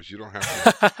Star Wars. You don't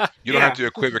have to. You don't have to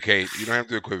equivocate. You don't have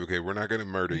to equivocate. We're not going to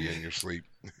murder you in your sleep.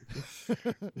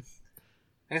 Like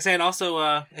I say, and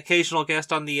also occasional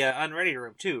guest on the Unready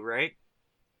Room too, right?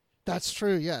 That's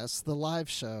true. Yes, the live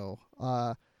show.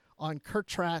 On Kurt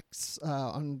Tracks,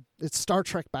 it's Star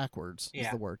Trek Backwards is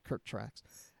the word, Kurt Tracks.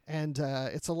 And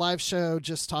it's a live show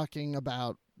just talking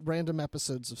about random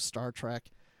episodes of Star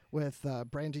Trek with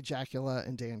Brandy Jacula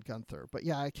and Dan Gunther. But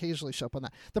yeah, I occasionally show up on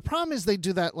that. The problem is they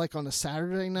do that like on a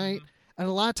Saturday night. And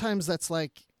a lot of times that's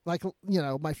like,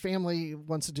 my family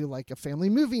wants to do like a family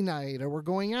movie night, or we're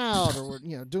going out, or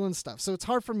we're, doing stuff. So it's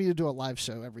hard for me to do a live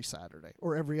show every Saturday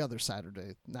or every other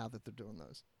Saturday now that they're doing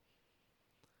those.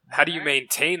 How do you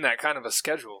maintain that kind of a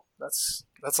schedule? That's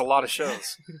a lot of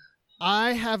shows.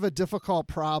 I have a difficult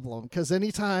problem because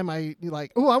anytime I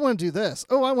like, oh, I want to do this.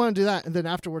 Oh, I want to do that. And then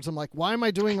afterwards I'm like, why am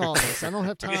I doing all this? I don't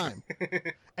have time.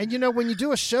 And when you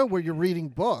do a show where you're reading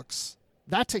books,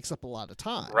 that takes up a lot of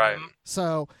time. Right.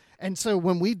 So when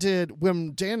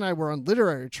Dan and I were on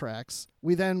Literary Treks,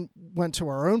 we then went to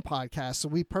our own podcast. So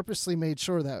we purposely made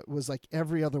sure that it was like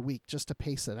every other week just to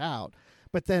pace it out.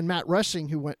 But then Matt Rushing,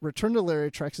 who returned to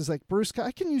Literary Treks, is like, Bruce,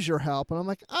 I can use your help. And I'm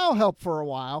like, I'll help for a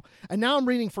while. And now I'm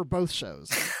reading for both shows.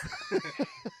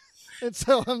 And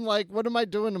so I'm like, what am I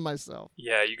doing to myself?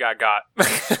 Yeah, you got.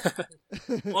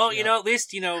 Well, at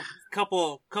least,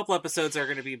 couple episodes are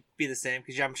going to be the same,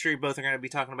 because I'm sure you both are going to be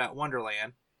talking about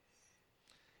Wonderland.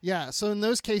 Yeah, so in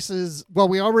those cases, well,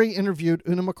 we already interviewed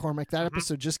Una McCormick. That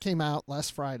episode just came out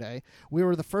last Friday. We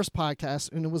were the first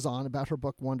podcast Una was on about her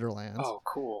book Wonderland. Oh,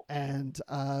 cool. And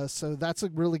so that's a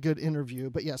really good interview.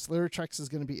 But yes, Lyritrex is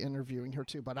going to be interviewing her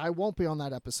too. But I won't be on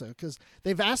that episode because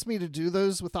they've asked me to do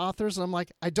those with authors. And I'm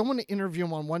like, I don't want to interview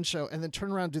them on one show and then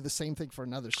turn around and do the same thing for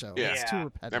another show. Yeah. It's too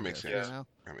repetitive. That makes sense. You know?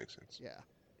 That makes sense. Yeah.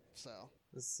 So.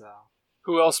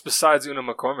 Who else besides Una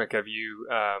McCormick have you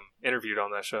interviewed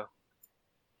on that show?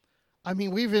 I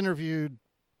mean, we've interviewed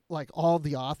like all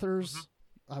the authors.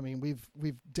 I mean, we've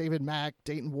David Mack,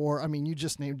 Dayton War. I mean, you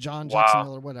just named John Jackson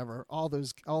Miller, whatever. All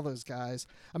those guys.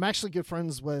 I'm actually good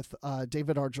friends with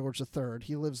David R. George III.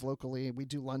 He lives locally. We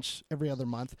do lunch every other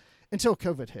month until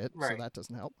COVID hit, so that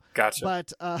doesn't help. Gotcha.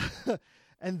 But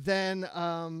and then,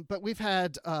 but we've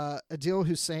had Adil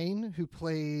Hussein, who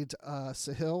played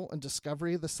Sahil in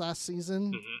Discovery this last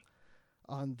season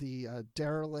on the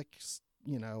derelict,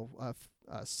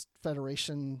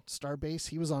 Federation Starbase.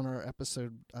 He was on our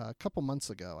episode a couple months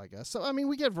ago, I guess. So, I mean,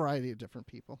 we get a variety of different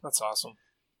people. That's awesome.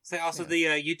 So also the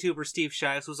YouTuber Steve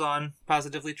Shives was on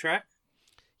Positively Trek.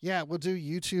 Yeah, we'll do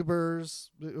YouTubers.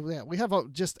 Yeah, we have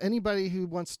just anybody who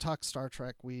wants to talk Star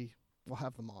Trek, we will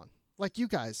have them on. Like you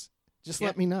guys. Just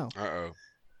let me know. Uh-oh.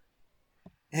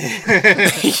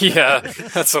 Yeah,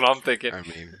 that's what I'm thinking. I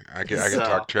mean, I can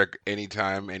talk Trek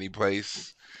anytime, any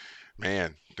place.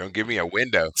 Man, don't give me a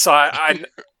window. So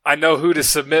I know who to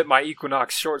submit my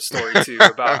Equinox short story to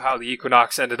about how the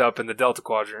Equinox ended up in the Delta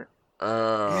Quadrant.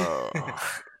 Oh.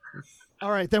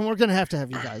 All right, then we're going to have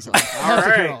you guys on. I have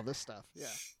to hear all this stuff. Yeah.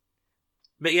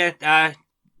 But yeah,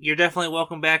 you're definitely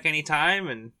welcome back anytime,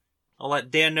 and I'll let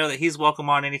Dan know that he's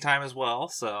welcome on anytime as well.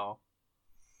 So.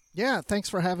 Yeah, thanks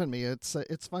for having me. It's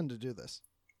fun to do this.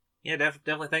 Yeah,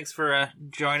 definitely. Thanks for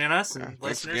joining us, and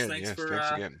listeners. Thanks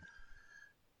again.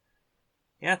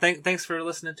 Yeah, thanks for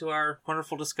listening to our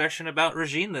wonderful discussion about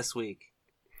Rajiin this week.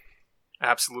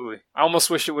 Absolutely. I almost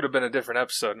wish it would have been a different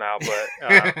episode now, but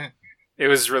it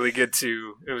was really good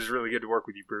to work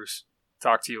with you, Bruce.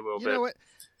 Talk to you a little bit. You know what?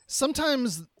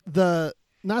 Sometimes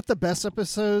not the best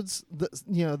episodes,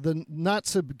 the not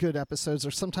so good episodes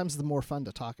are sometimes the more fun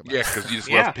to talk about. Yeah, because you just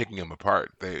love picking them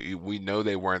apart. We know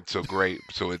they weren't so great,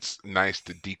 so it's nice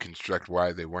to deconstruct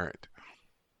why they weren't.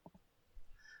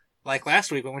 Like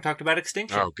last week when we talked about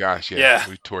Extinction. Oh gosh, yeah.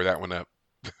 We tore that one up.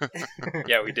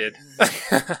 Yeah, we did.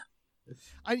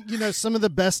 Some of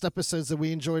the best episodes that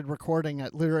we enjoyed recording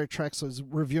at Literary Treks was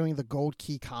reviewing the Gold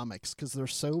Key comics because they're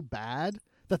so bad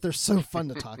that they're so fun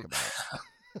to talk about.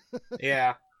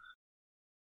 Yeah.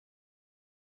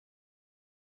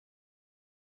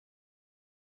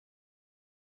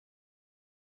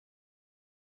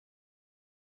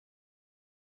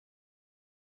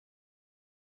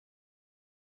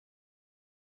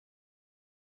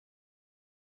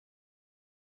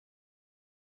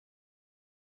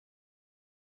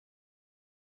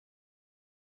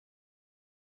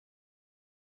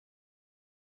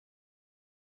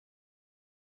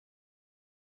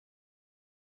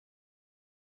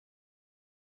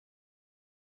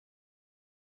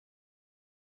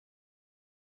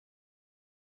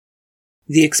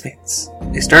 The Expanse,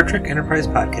 a Star Trek Enterprise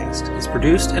podcast, is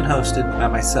produced and hosted by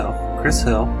myself, Kris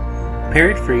Hill,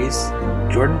 Perry Fries,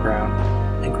 Jordan Brown,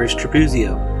 and Chris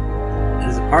Trapuzio,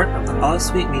 and is a part of the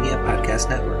Holosuite Media Podcast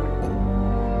Network.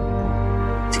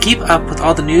 To keep up with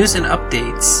all the news and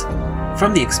updates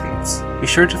from The Expanse, be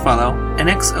sure to follow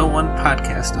NX01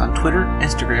 Podcast on Twitter,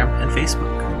 Instagram, and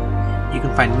Facebook. You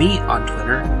can find me on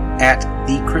Twitter at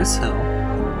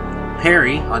TheChrisHill,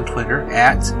 Perry on Twitter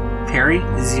at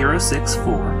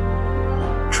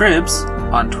Perry064, Tribs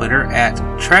on Twitter at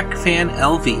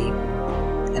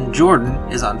TrekFanLV, and Jordan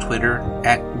is on Twitter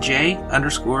at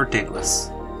J_Douglas.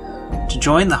 To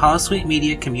join the Holosuite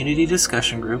Media Community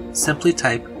Discussion Group, simply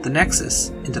type The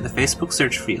Nexus into the Facebook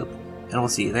search field, and we'll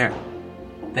see you there.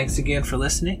 Thanks again for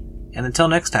listening, and until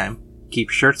next time, keep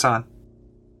your shirts on.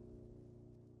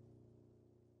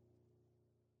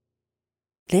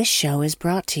 This show is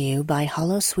brought to you by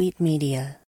Holosuite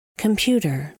Media.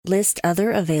 Computer, list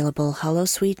other available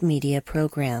Holosuite Media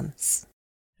programs.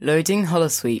 Loading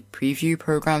Holosuite Preview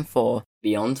Program 4,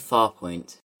 Beyond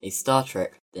Farpoint, a Star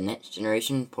Trek The Next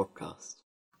Generation podcast.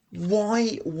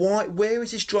 Why, where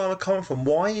is this drama coming from?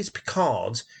 Why is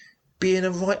Picard being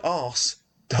a right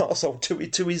arsehole to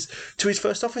his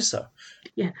first officer?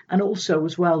 Yeah, and also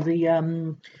as well,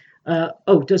 does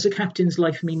a captain's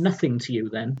life mean nothing to you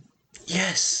then?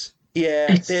 Yes.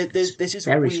 Yeah, there's this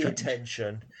weird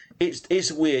tension.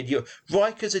 It's weird.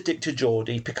 Riker's addicted to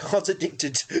Geordie. Picard's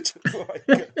addicted to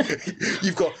Riker.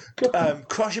 You've got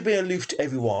Crusher being aloof to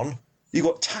everyone. You've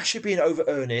got Tasha being over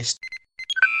earnest.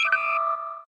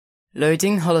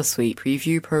 Loading Holosuite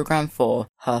Preview Program 4,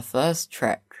 Her First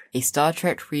Trek, a Star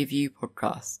Trek review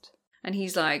podcast. And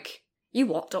he's like, "You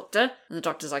what, Doctor?" And the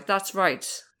Doctor's like, "That's right,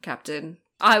 Captain.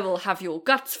 I will have your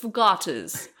guts for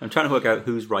garters." I'm trying to work out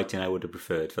whose writing I would have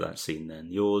preferred for that scene then.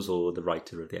 Yours or the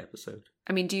writer of the episode?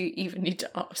 I mean, do you even need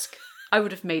to ask? I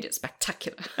would have made it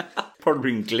spectacular.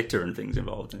 Probably gonna and things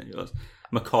involved in it. Yours.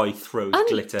 McCoy throws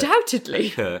glitter Undoubtedly.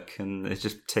 at Kirk and it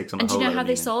just takes on a And do whole you know how other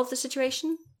they meaning. solve the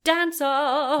situation? Dance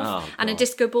off! Oh, And a God.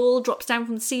 disco ball drops down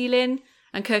from the ceiling.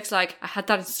 And Kirk's like, "I had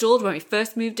that installed when we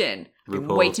first moved in. I've been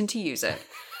RuPaul. waiting to use it."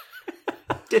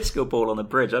 Disco ball on the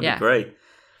bridge, that'd Yeah. be great.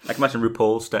 I can imagine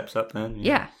RuPaul steps up then.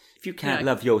 Yeah. If you can't Like,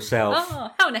 love yourself,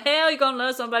 "Oh, how in the hell are you going to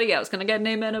love somebody else? Can I get an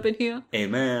amen up in here?"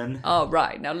 amen. All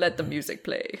right, now let the music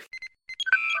play.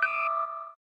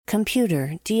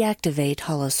 Computer, deactivate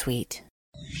Holosuite.